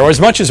everything there, or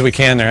as much as we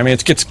can there. I mean,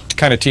 it gets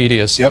kind of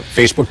tedious. Yep,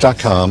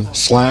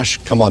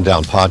 facebook.com/Come On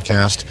Down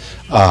Podcast.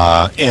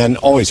 And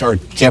always our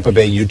Tampa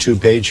Bay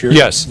YouTube page here.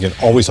 Yes. You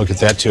can always look at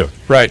that too.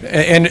 Right,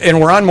 and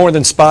we're on more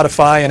than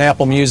Spotify and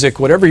Apple Music,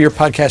 whatever your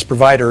podcast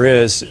provider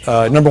is.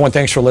 Number one,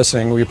 thanks for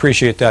listening. We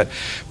appreciate that.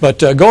 But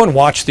go and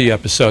watch the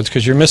episodes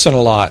because you're missing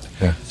a lot.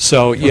 Yeah.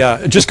 So,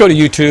 just go to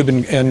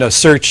YouTube and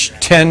search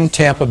 10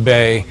 Tampa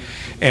Bay.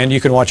 And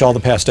you can watch all the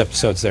past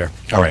episodes there.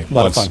 All right. A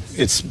lot of fun.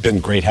 It's been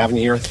great having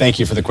you here. Thank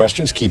you for the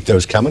questions. Keep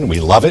those coming. We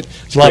love it.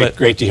 It's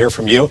great to hear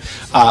from you.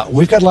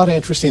 We've got a lot of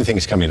interesting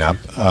things coming up.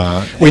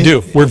 We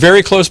do. We're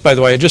very close, by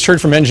the way. I just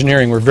heard from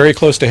engineering. We're very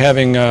close to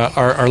having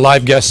our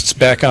live guests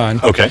back on.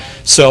 Okay.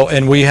 So,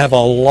 and we have a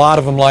lot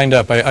of them lined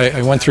up.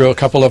 I went through a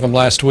couple of them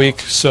last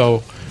week,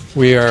 so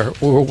you're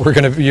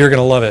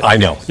gonna love it. I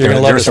know. There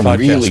are some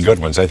really good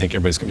ones. I think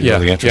everybody's going to be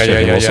really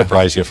interested. We'll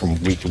surprise you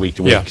from week to week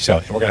to week. Yeah. So,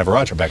 and we're going to have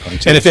Roger back on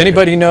too. And if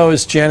anybody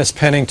knows Janice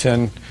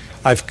Pennington,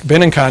 I've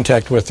been in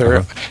contact with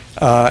her.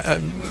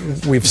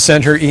 We've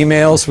sent her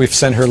emails. We've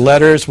sent her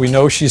letters. We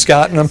know she's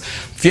gotten them.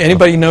 If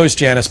anybody knows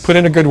Janice, put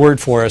in a good word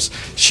for us.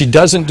 She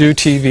doesn't do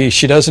TV.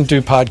 She doesn't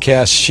do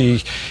podcasts.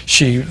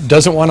 She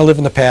doesn't want to live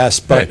in the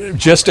past, but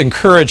just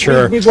encourage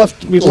her. We'd love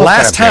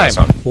last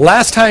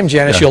time,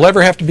 Janice, you'll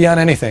ever have to be on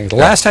anything. The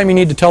last time you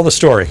need to tell the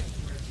story.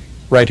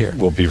 Right here.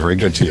 We'll be very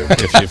good to you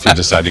if you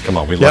decide to come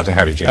on. We'd love to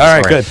have you, Janice. All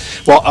right, good.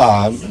 Well,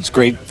 it's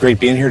great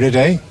being here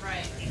today.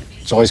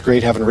 It's always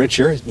great having Rich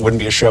here. It wouldn't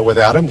be a show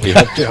without him. We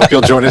hope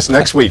you'll join us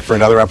next week for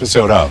another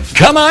episode of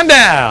Come On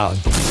Down.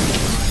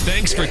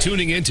 Thanks for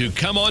tuning in to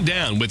Come On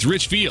Down with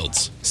Rich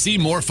Fields. See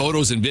more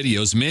photos and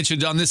videos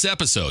mentioned on this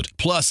episode.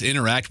 Plus,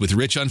 interact with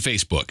Rich on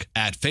Facebook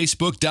at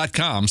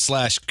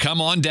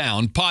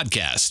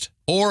facebook.com/ComeOnDownPodcast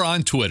or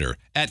on Twitter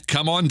at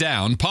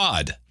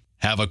ComeOnDownPod.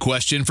 Have a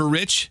question for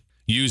Rich?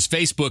 Use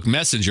Facebook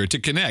Messenger to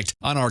connect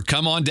on our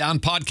Come On Down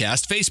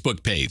Podcast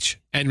Facebook page.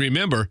 And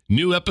remember,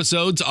 new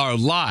episodes are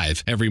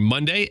live every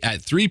Monday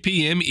at 3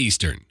 p.m.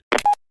 Eastern.